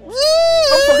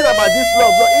 Stop talking about this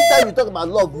love. Anytime you talk about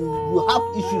love, you have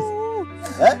issues.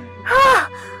 Eh?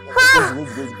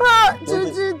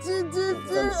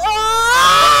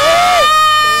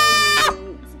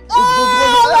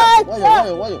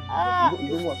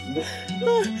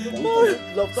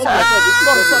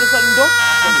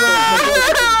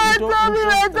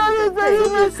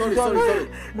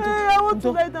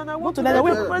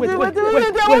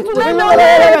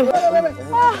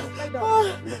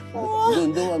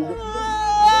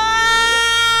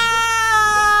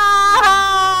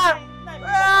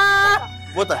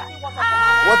 Water.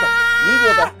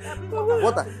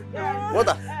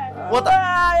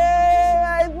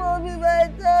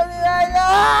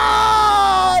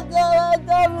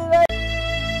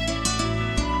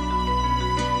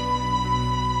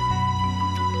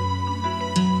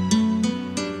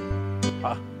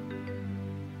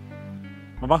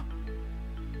 Mama?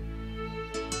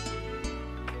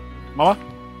 Mama?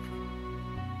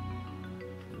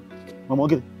 Mama,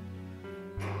 okay.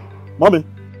 Mommy?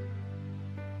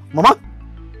 Mama?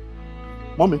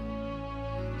 Mommy?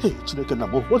 Hey, Chineke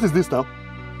Nabo, what is this now?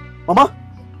 Mama?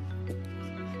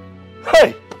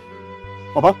 Hey!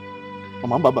 Mama?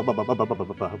 Mama,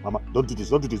 don't do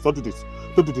this.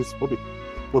 Bobby,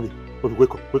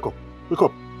 wake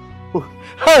up. Oh.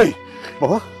 Hey!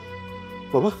 Mama?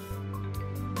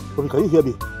 Bobby, can you hear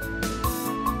me?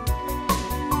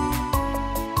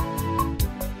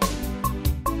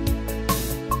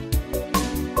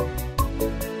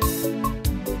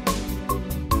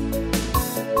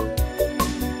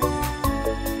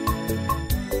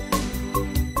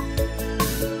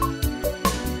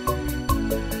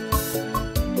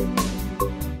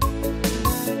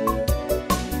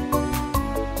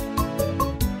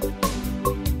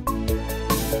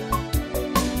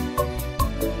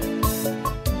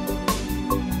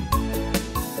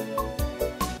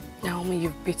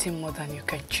 beating more than you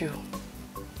can chew.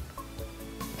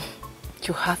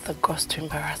 You had the guts to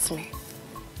embarrass me.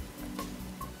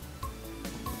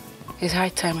 It's high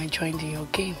time I joined in your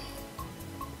game.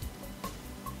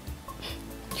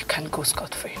 You can't go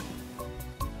scot-free.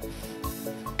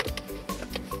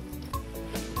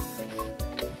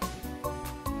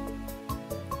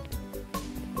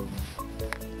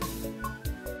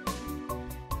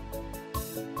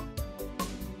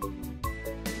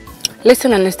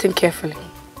 Listen and listen carefully.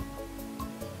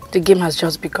 The game has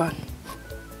just begun.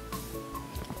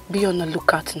 Be on the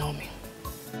lookout, Knwing.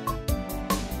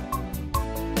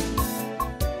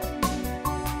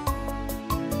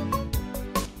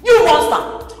 You monster!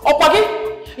 Opagi,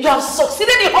 you have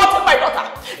succeeded in hurting my daughter.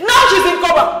 Now she's in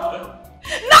coma.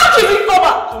 Now she's in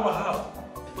coma. Coma how?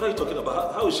 What are you talking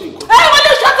about? How is she in coma? Hey, will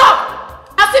you shut up?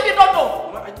 As if you don't know.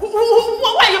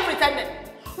 Why are you pretending?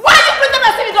 Why are you pretending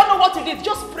as if you don't know what you did?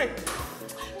 Just pray.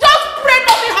 Just pray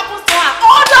nothing happens to her.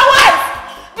 Otherwise,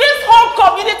 this whole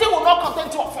community will not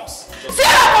content two of us. See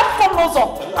how much fun knows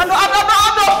up. And no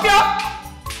fear.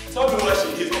 Tell me where she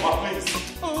is, Mama, please.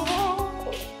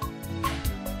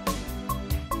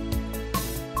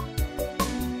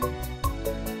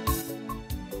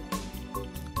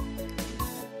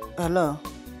 Hello.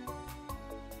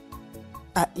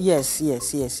 Yes.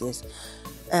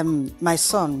 My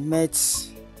son met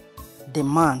the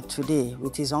man today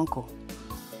with his uncle.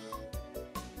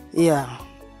 Yeah.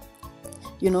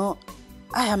 You know,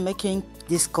 I am making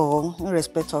this call in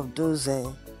respect of those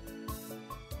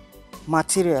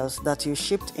materials that you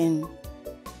shipped in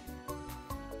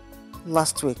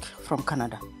last week from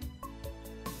Canada.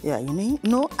 Yeah, you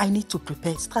know, I need to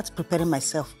start preparing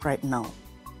myself right now.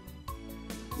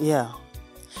 Yeah.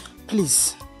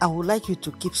 Please, I would like you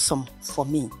to keep some for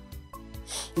me.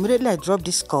 Immediately I drop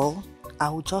this call, I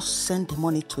will just send the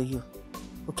money to you.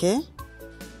 Okay?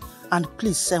 And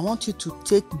please, I want you to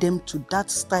take them to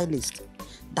that stylist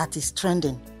that is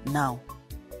trending now.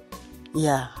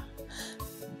 Yeah.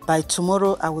 By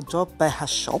tomorrow, I will drop by her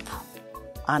shop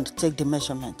and take the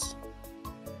measurement.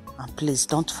 And please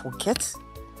don't forget,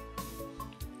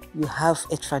 you have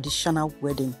a traditional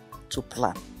wedding to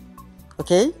plan.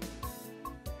 Okay?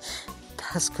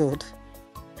 That's good.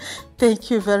 Thank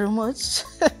you very much.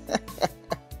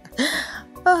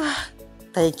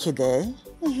 Thank you, dear.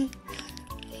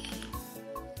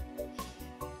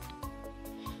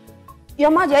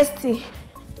 Your Majesty.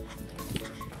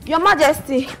 Your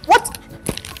Majesty.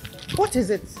 What is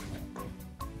it?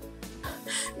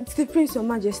 It's the Prince, Your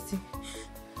Majesty.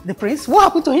 The Prince? What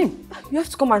happened to him? You have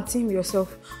to come and see him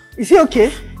yourself. Is he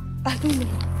okay? I don't know.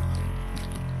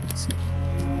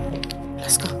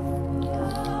 Let's go.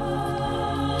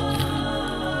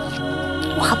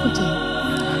 What happened to him?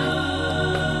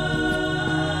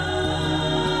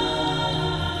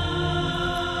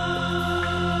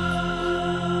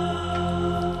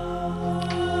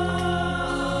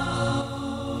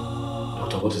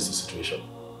 Doctor, what is the situation?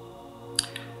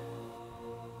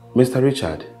 Mr.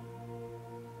 Richard,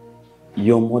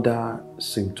 your mother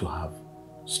seemed to have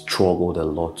struggled a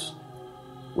lot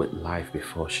with life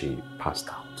before she passed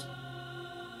out.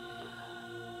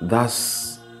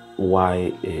 That's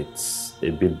why it's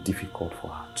a bit difficult for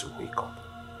her to wake up.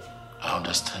 I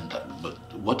understand that, but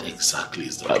what exactly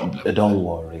is the problem? Don't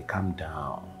worry, calm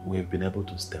down. We've been able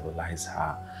to stabilize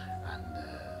her and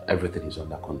everything is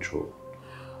under control.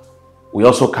 We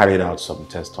also carried out some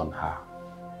tests on her.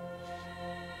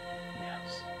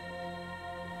 Yes.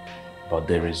 But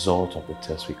the result of the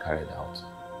tests we carried out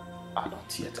are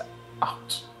not yet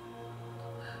out.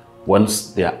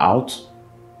 Once they're out,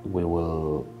 we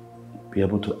will be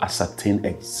able to ascertain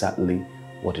exactly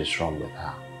what is wrong with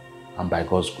her. And by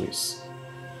God's grace,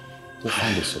 we'll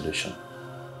find a solution.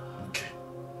 Okay.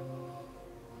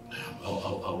 I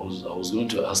was going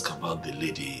to ask about the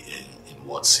lady in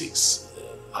Ward 6.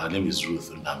 Her name is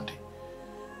Ruth Nnamdi.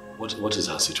 What is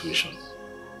her situation?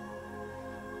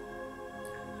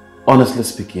 Honestly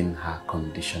speaking, her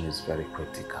condition is very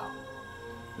critical.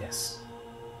 Yes.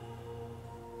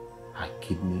 Her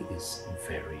kidney is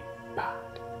very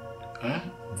bad. Huh?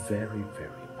 Very,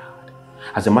 very bad.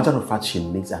 As a matter of fact, she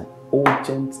needs an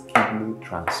urgent kidney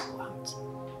transplant.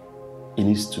 It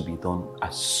needs to be done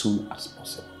as soon as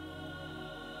possible.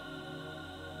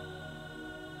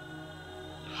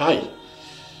 Hi.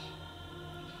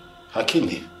 Her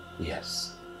kidney?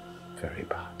 Yes. Very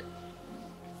bad.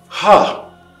 Ha!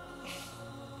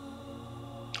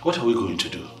 What are we going to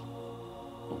do?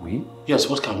 We? Yes,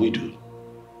 what can we do?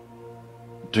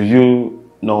 Do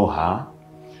you know her?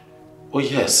 Oh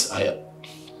yes,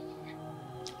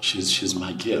 she's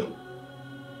my girl.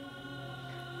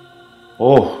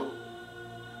 Oh.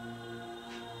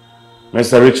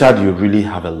 Mr. Richard, you really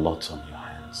have a lot on your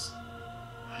hands.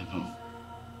 I know.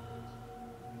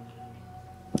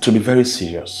 To be very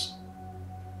serious,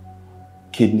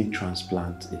 kidney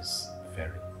transplant is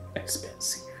very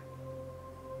expensive.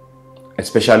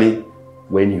 Especially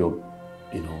when you're,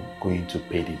 going to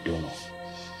pay the donor.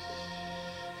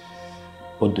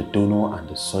 But the donor and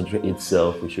the surgery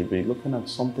itself, we should be looking at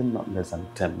something not less than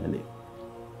 10 million.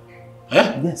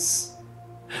 Huh? Yes.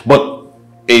 But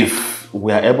if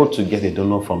we are able to get a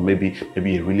donor from maybe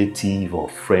a relative or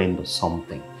friend or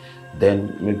something,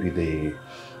 then maybe the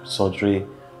surgery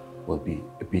will be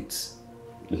a bit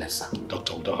lesser.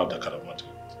 Doctor, we don't have that kind of money.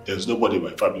 There's nobody in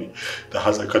my family that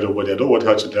has that kind of money. I don't want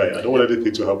her to die. I don't want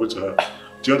anything to happen to her.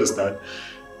 Do you understand?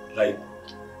 Like,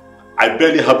 I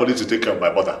barely have money to take care of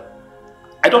my mother.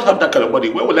 I don't have that kind of money.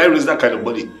 Where will I raise that kind of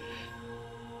money?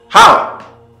 How?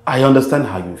 I understand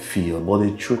how you feel, but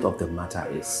the truth of the matter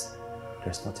is,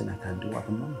 there's nothing I can do at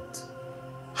the moment.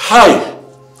 Hi!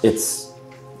 It's...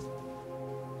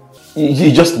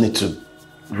 You just need to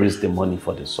raise the money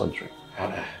for the surgery.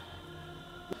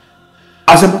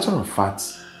 As a matter of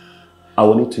fact, I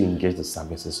will need to engage the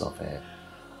services of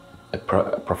a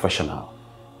professional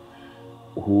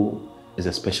who is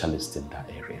a specialist in that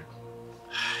area.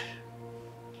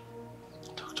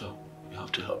 Doctor, you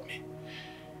have to help me.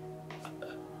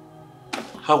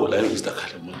 How will I raise that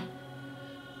kind of money?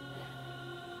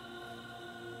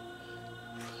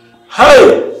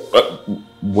 How?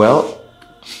 Well,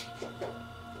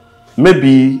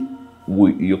 maybe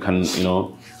you can,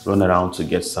 run around to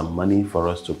get some money for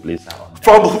us to place her on.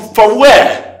 From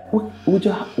where?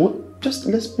 Just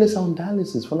let's place her on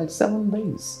dialysis for like 7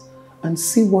 days and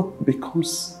see what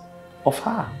becomes of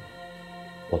her.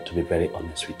 But to be very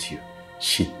honest with you,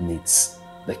 she needs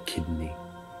the kidney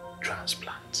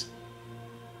transplant.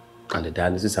 And the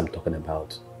dialysis I'm talking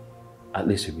about, at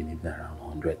least you'll be needing around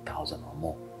 100,000 or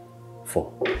more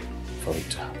for it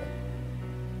to happen.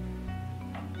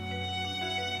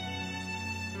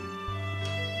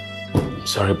 I'm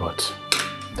sorry, but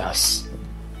that's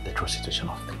the true situation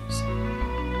of things.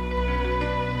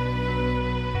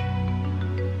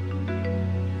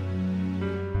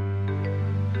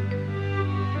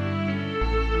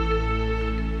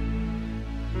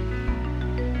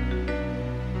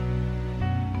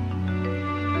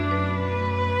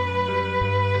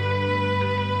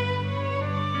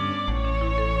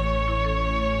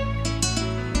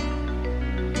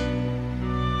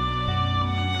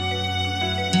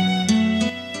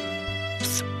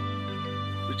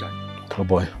 Oh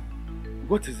boy.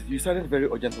 What is it? You sounded very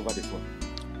urgent over the phone.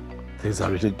 Things are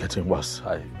really getting worse.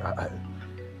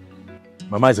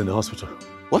 Mama is in the hospital.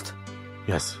 What?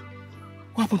 Yes.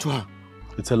 What happened to her?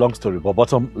 It's a long story, but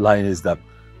bottom line is that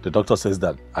the doctor says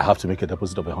that I have to make a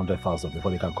deposit of 100,000 before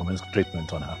they can commence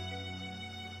treatment on her.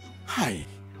 Hi,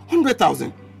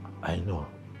 100,000? I know.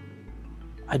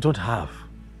 I don't have.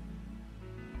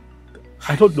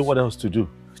 I don't know what else to do.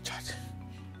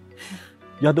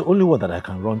 You're the only one that I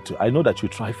can run to. I know that you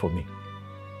try for me.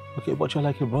 Okay, but you're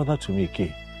like a brother to me,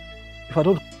 Kay. If I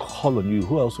don't call on you,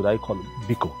 who else would I call?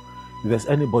 Biko. If there's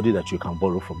anybody that you can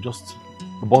borrow from, just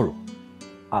borrow.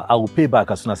 I will pay back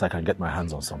as soon as I can get my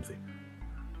hands on something.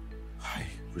 Hi,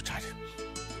 Richard.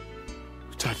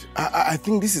 Richard, I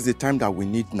think this is the time that we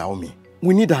need Naomi.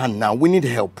 We need her now. We need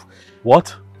help.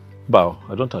 What? Bao,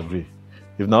 I don't agree.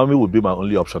 If Naomi would be my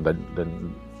only option,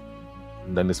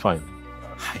 then it's fine.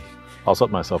 Hi. I'll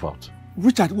sort myself out.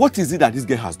 Richard, what is it that this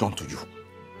girl has done to you?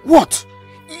 What?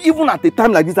 Even at a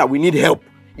time like this that we need help,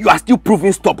 you are still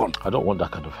proving stubborn. I don't want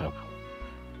that kind of help.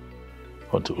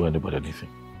 I want to owe anybody anything.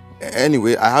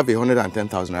 Anyway, I have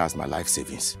 110,000 as my life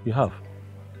savings. You have?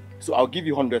 So I'll give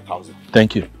you 100,000.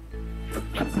 Thank you.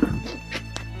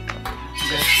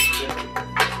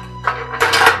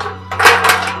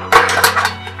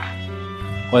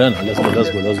 Oh yeah, let's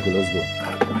go.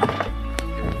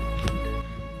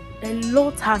 A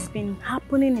lot has been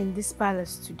happening in this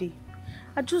palace today.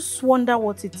 I just wonder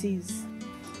what it is.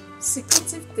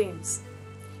 Secretive things.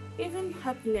 Even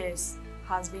Happiness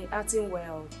has been acting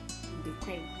well with the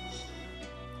queen.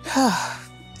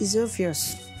 It's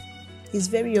obvious. It's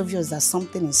very obvious that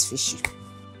something is fishy.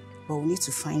 But we need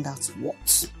to find out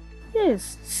what.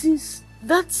 Yes, since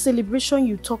that celebration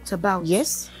you talked about.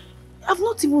 Yes? I've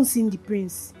not even seen the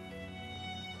prince.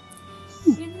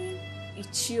 Even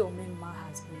Ichiomema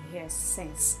has been here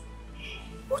since.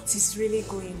 What is really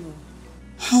going on?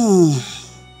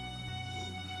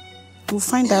 We'll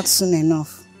find out soon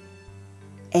enough.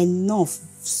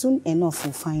 Soon enough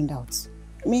we'll find out.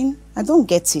 I mean, I don't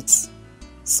get it.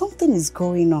 Something is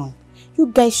going on. You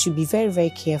guys should be very, very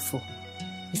careful.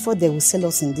 before they will sell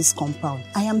us in this compound.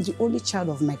 I am the only child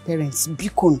of my parents,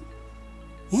 Bikon.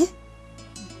 Eh?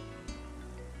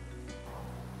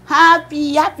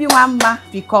 Happy mama.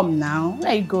 You come now.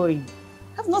 Where are you going?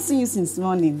 I've not seen you since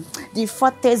morning. The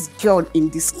fattest girl in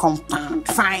this compound.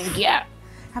 Fine girl.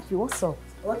 Happy, what's up?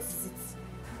 What is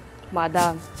it?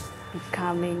 Madam, be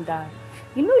calming down.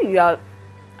 You know you are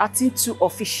acting too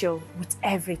official with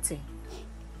everything.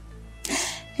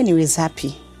 Anyways,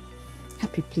 Happy,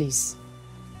 please.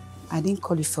 I didn't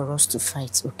call you for us to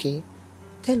fight, okay?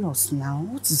 Tell us now,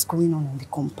 what is going on in the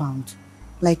compound?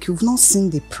 Like, you've not seen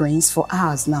the prince for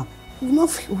hours now. We've not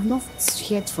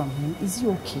heard from him. Is he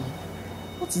okay?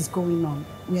 What is going on?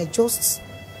 We are just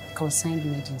consigned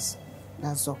maidens.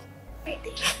 That's all.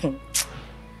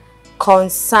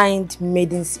 Consigned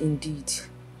maidens indeed.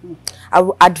 I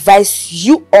will advise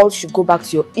you all should go back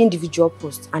to your individual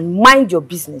post and mind your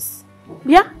business.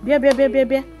 Bia.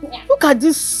 Look at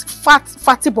this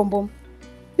fatty bum.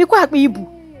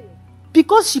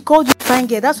 Because she called you fine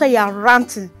girl, that's why you are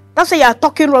ranting. That's why you are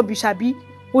talking rubbish, Abi.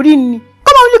 Come on,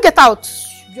 you get out.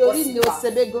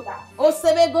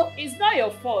 Osebego. It's not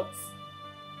your fault.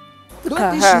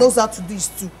 Don't think she knows how to do this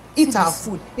too. Eat our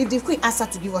food. If the queen asks her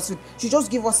to give us food, she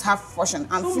just give us half portion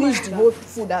and finish the whole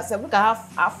food herself. Look at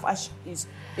how fast she is.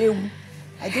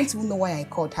 I don't even know why I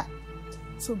called her.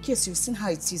 So guess you've seen how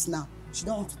it is now. She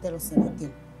don't want to tell us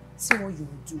anything. See what you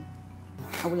will do.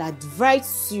 I will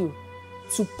advise you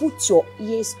to put your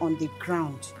ears on the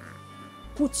ground.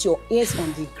 Put your ears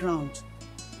on the ground.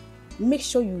 Make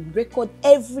sure you record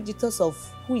every details of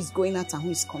who is going out and who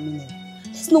is coming in.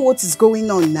 Let's know what is going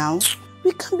on now.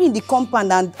 We can't be in the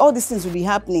compound and all these things will be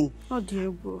happening. Oh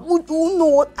dear, bro. Who know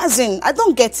what? As in, I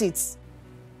don't get it.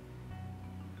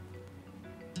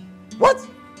 What?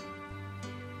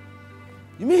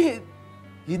 You mean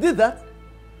he did that?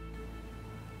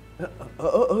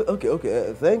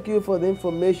 Okay. Thank you for the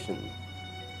information.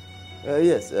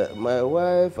 Yes, my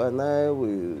wife and I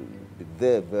will be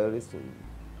there very soon.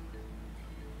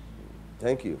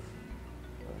 Thank you.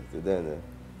 Till then.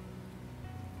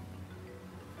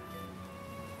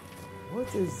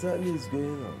 What exactly is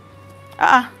going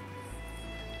on?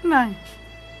 Nine.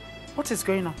 What is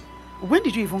going on? When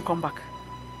did you even come back?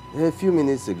 A few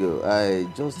minutes ago. I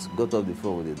just got off the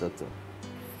phone with the doctor.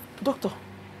 Doctor,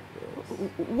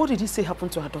 what did he say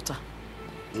happened to her daughter?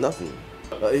 Nothing.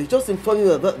 He just informed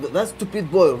me that stupid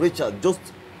boy Richard just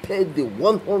paid the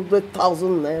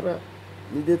 100,000 naira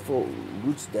needed for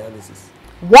Ruth's dialysis.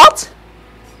 What?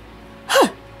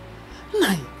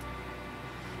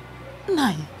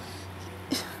 Nine.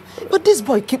 But this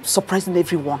boy keeps surprising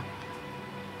everyone.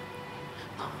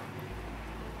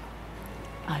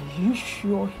 Are you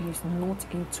sure he's not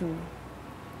into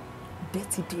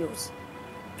dirty deals?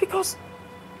 Because,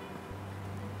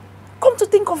 come to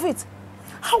think of it,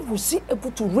 how was he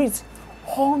able to raise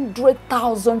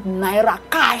 100,000 naira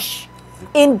cash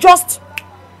in just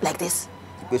like this?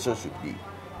 The question should be,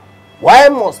 why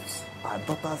must our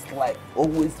daughter's life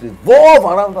always revolve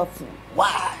around that fool?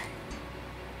 Why?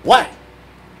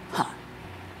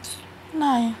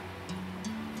 Nine.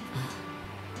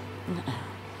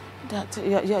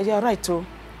 You're right too.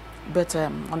 But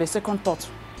on the second thought,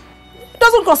 it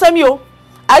doesn't concern me.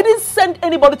 I didn't send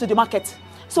anybody to the market.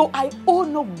 So I owe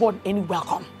no one any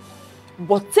welcome.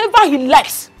 Whatever he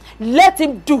likes, let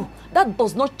him do. That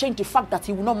does not change the fact that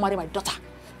he will not marry my daughter.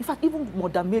 In fact, even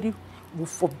Mother Mary will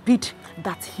forbid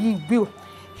that he will.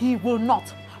 He will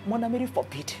not. Mother Mary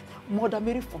forbid. Mother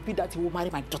Mary forbid that he will marry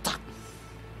my daughter.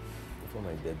 Before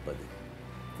my dead body.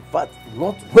 In fact,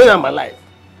 not when I'm alive.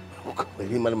 Will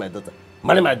he marry my daughter?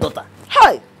 Marry my daughter.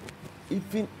 Hi!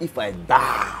 Even if I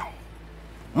die,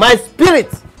 my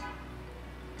spirit.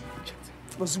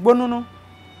 No.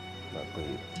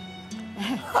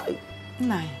 Hi.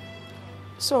 Nine.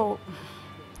 So,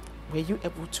 were you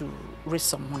able to raise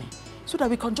some money so that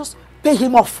we can just pay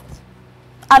him off?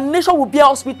 And nation will bear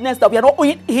us witness that we are not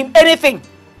owing him anything.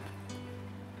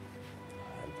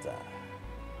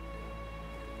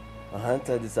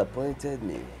 Hunter disappointed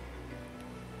me.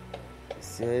 He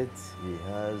said he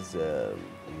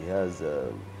has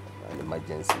an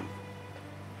emergency.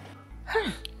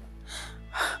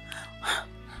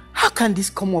 How can this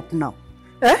come up now?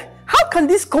 How can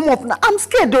this come up now? I'm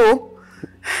scared though.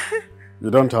 You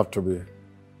don't have to be.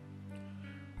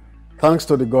 Thanks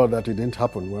to the God that it didn't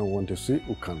happen when we want to see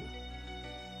Ukanu.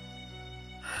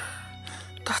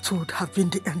 That would have been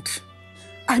the end.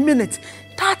 I mean it.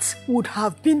 That would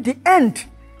have been the end.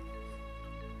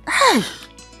 Hey!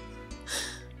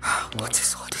 What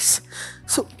is all this?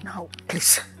 So now,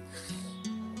 please,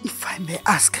 if I may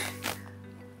ask,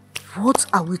 what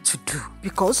are we to do?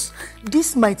 Because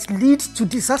this might lead to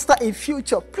disaster in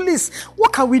future. Please,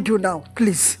 what can we do now?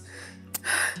 Please.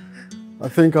 I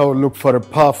think I will look for a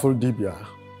powerful Dibia,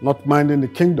 not minding the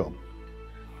kingdom,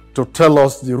 to tell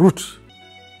us the root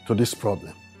to this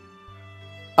problem.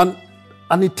 And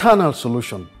an eternal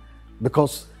solution,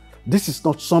 because this is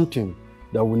not something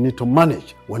that we need to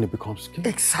manage when it becomes king.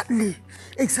 Exactly.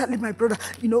 Exactly, my brother.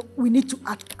 You know, we need to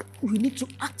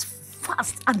act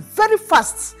fast and very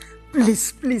fast.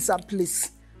 Please, please, and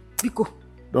please. Biko.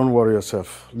 Don't worry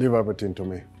yourself. Leave everything to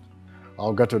me.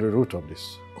 I'll get to the root of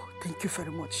this. Oh, thank you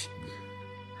very much.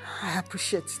 I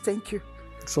appreciate it. Thank you.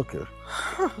 It's okay.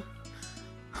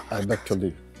 I beg to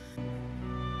leave.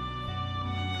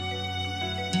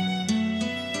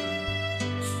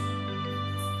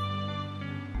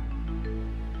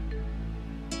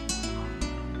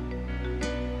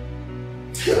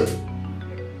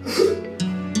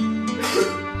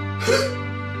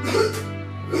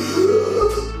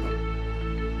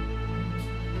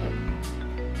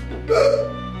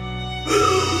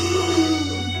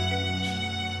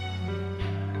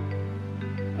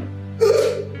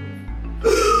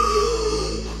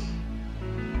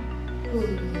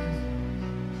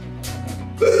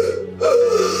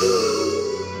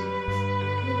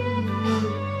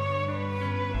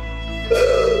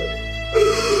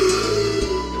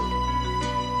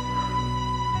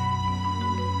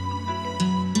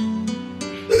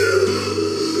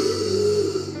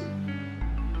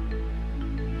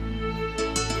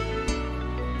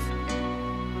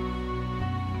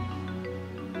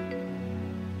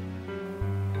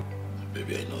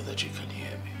 Baby, I know that you can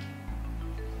hear me.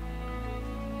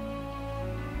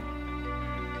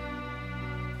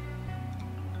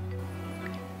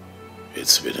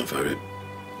 It's been a very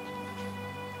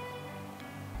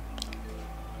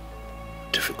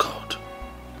difficult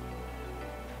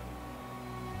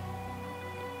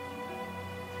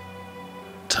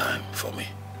time for me.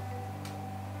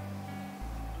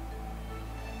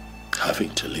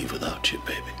 Having to live without you,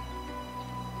 baby.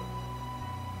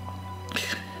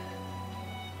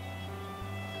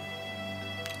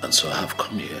 And so I have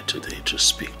come here today to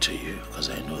speak to you because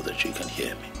I know that you can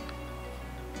hear me.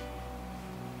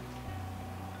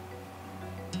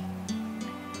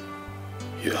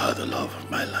 You are the love of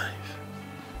my life,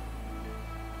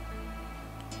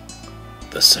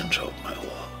 the center of my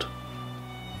world.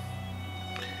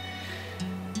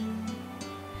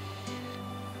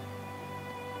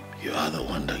 You are the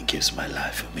one that gives my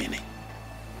life a meaning.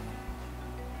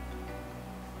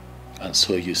 And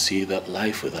so you see that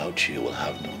life without you will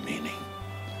have no meaning.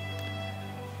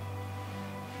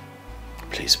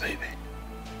 Please, baby,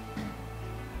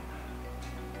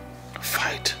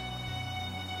 fight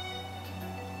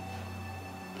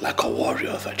like a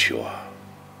warrior that you are.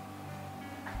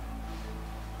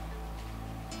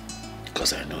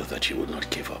 Because I know that you will not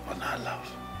give up on our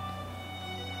love.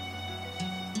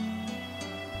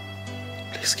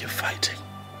 Please keep fighting.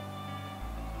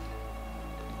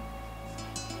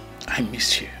 I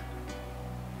miss you.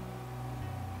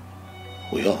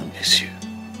 We all miss you.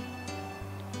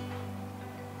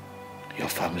 Your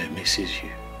family misses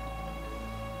you.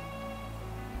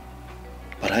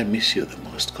 But I miss you the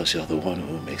most because you're the one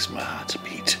who makes my heart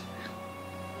beat.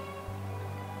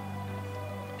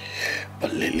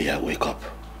 But lately I wake up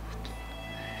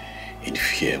in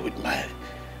fear with my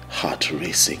heart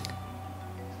racing.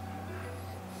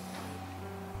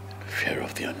 Fear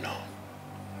of the unknown.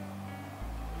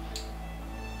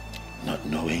 Not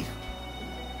knowing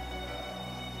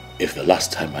if the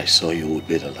last time I saw you would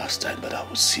be the last time that I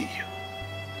would see you.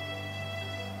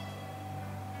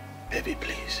 Baby,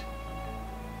 please.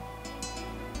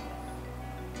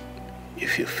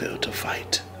 If you fail to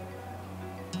fight,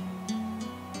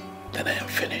 then I am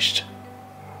finished.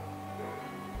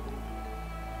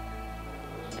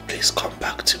 Please come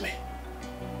back to me.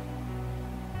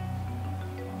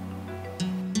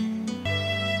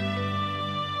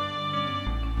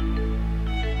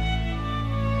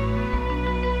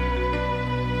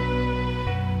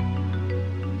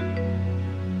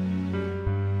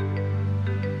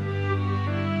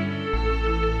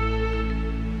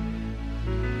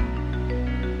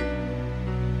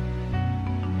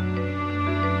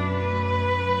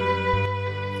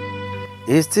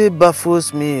 It still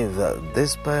baffles me that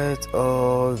despite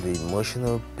all the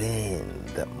emotional pain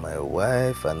that my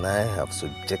wife and I have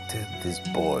subjected this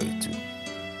boy to,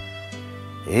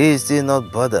 he is still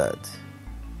not bothered.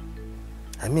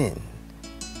 I mean,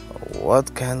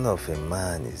 what kind of a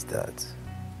man is that?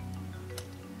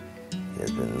 He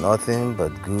has been nothing but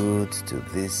good to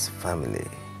this family.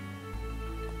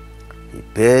 He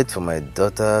paid for my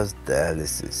daughter's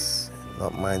dialysis,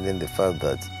 not minding the fact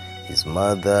that his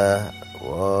mother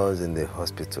was in the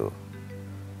hospital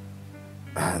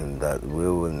and that we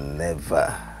will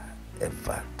never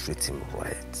ever treat him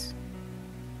right.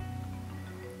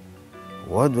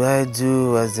 What do I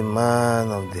do as the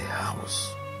man of the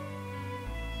house?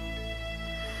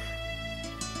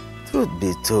 Truth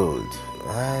be told,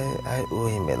 I owe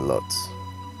him a lot.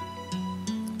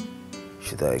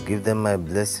 Should I give them my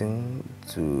blessing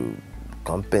to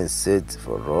compensate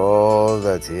for all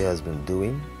that he has been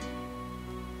doing?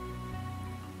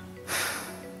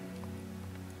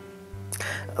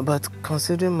 But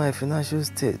considering my financial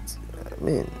state, I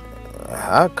mean,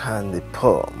 how can the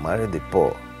poor marry the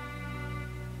poor?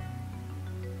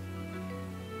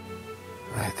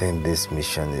 I think this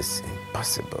mission is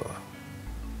impossible.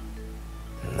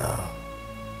 No.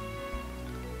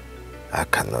 I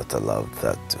cannot allow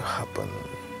that to happen.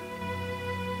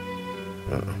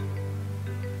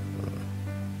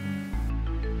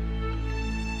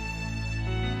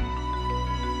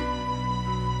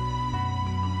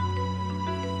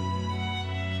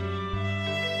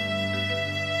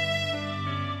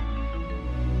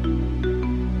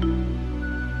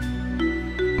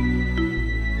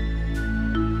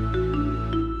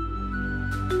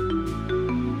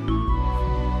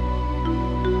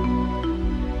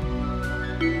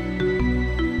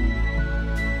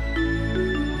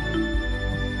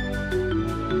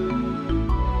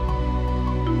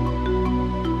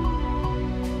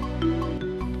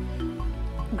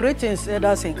 Greetings,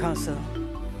 elders in council.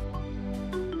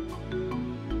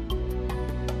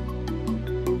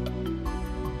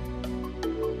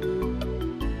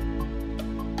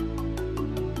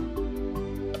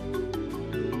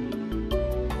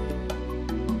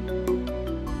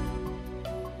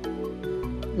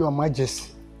 Your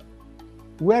Majesty,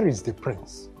 where is the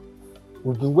prince?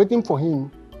 We've been waiting for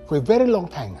him for a very long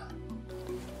time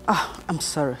now. I'm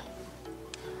sorry.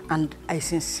 And I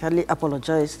sincerely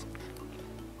apologize.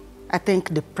 I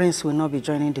think the prince will not be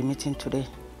joining the meeting today.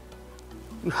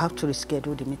 You have to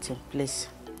reschedule the meeting, please.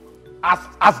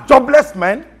 As jobless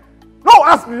men? No,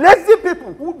 as lazy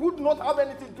people who would not have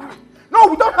anything doing. No,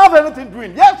 we don't have anything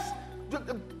doing. Yes.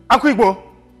 Uncle Igbo,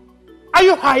 are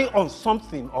you high on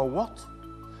something or what?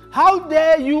 How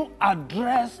dare you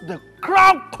address the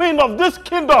crown queen of this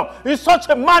kingdom in such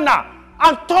a manner?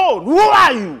 I'm told, who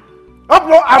are you?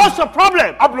 Ablo, what's your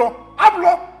problem? Ablo,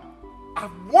 I've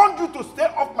warned you to stay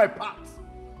off my path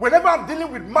whenever I'm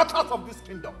dealing with matters of this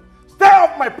kingdom. Stay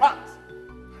off my path.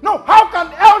 No, how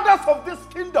can elders of this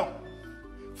kingdom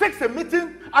fix a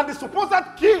meeting and the supposed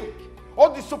king or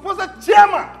the supposed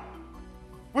chairman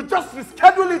will just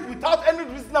reschedule it without any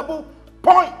reasonable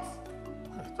point?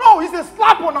 No, it's a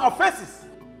slap on our faces.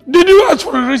 Did you ask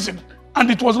for a reason and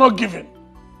it was not given?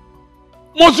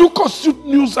 Must you constitute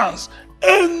nuisance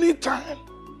anytime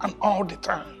and all the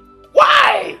time?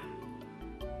 Why?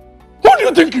 Who do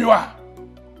you think you are?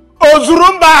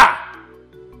 Ozurumba!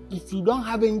 If you don't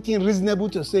have anything reasonable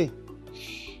to say,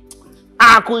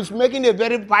 Aku is making a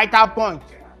very vital point.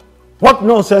 What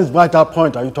nonsense vital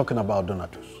point are you talking about,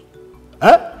 Donatus?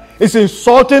 It's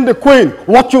insulting the queen,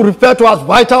 what you refer to as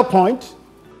vital point?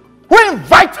 Who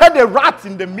invited a rat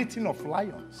in the meeting of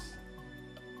lions?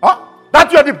 Huh?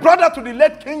 That you are the brother to the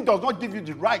late king does not give you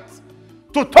the right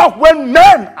to talk when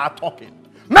men are talking.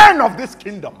 Men of this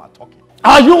kingdom are talking.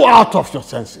 Are you out of your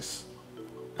senses?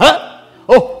 Huh?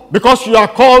 Oh, because you are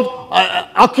called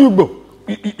Akubo,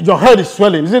 your head is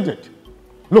swelling, isn't it?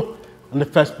 Look, in the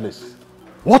first place,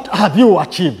 what have you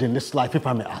achieved in this life, if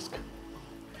I may ask?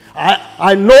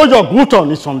 I know your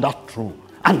gluten is on that throne,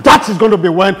 and that is going to be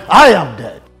when I am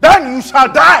dead. Then you shall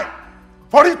die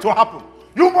for it to happen.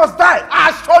 You must die. I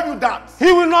assure you that.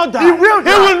 He will not die. He will die.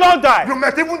 He will not die. You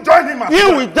might even join him as He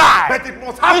well. will die. But it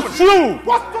must happen. It's true.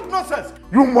 What nonsense?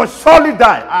 You must surely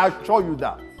die. I assure you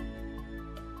that.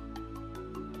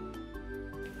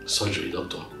 Surgery,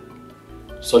 doctor.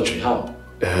 Surgery, how?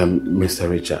 Mr.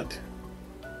 Richard,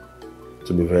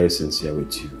 to be very sincere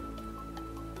with you,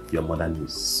 your mother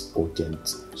needs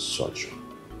urgent surgery.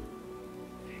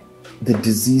 The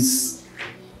disease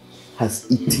has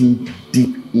eaten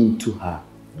deep into her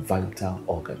vital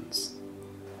organs.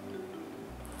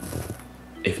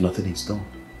 If nothing is done,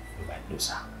 we might lose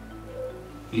her.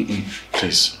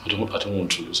 Please, I don't want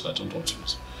to lose her. I don't want to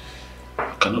lose her.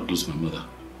 I cannot lose my mother.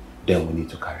 Then we need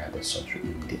to carry out the surgery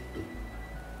immediately.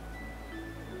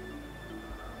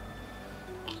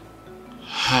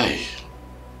 Hi.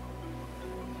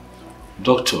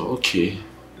 Doctor, okay.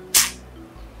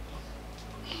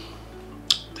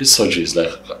 This surgery is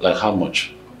like how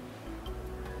much?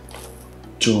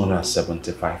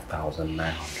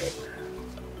 275,900.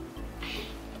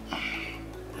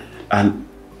 And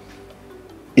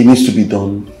it needs to be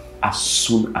done as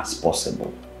soon as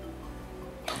possible.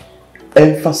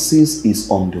 Emphasis is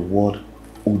on the word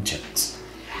urgent.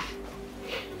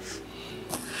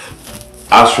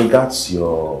 As regards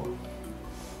your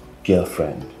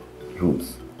girlfriend,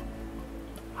 Ruth,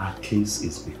 her case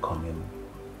is becoming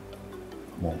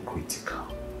more critical.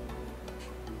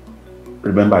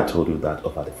 Remember I told you that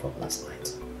over the phone last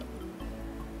night.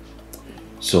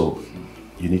 So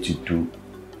you need to do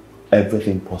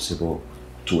everything possible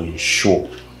to ensure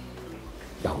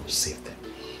that we save them.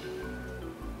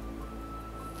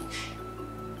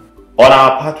 On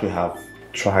our part, we have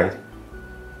tried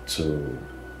to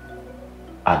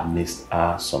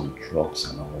administer some drugs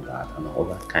and all that, and all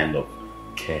that kind of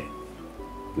care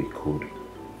we could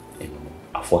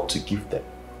afford to give them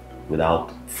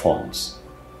without funds.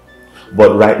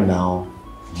 But right now,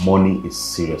 money is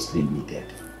seriously needed.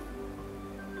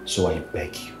 So I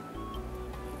beg you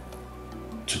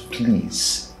to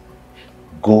please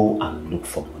go and look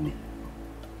for money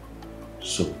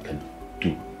so we can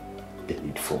do the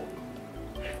needful.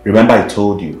 Remember I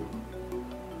told you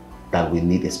that we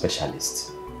need a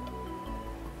specialist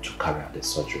to carry out the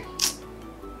surgery,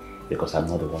 because I'm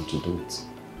not the one to do it.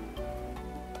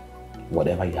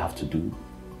 Whatever you have to do,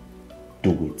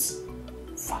 do it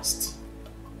fast.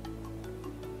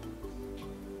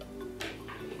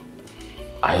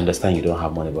 I understand you don't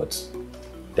have money, but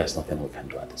there's nothing we can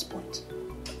do at this point.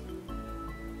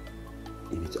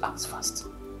 You need to act fast,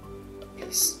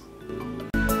 please.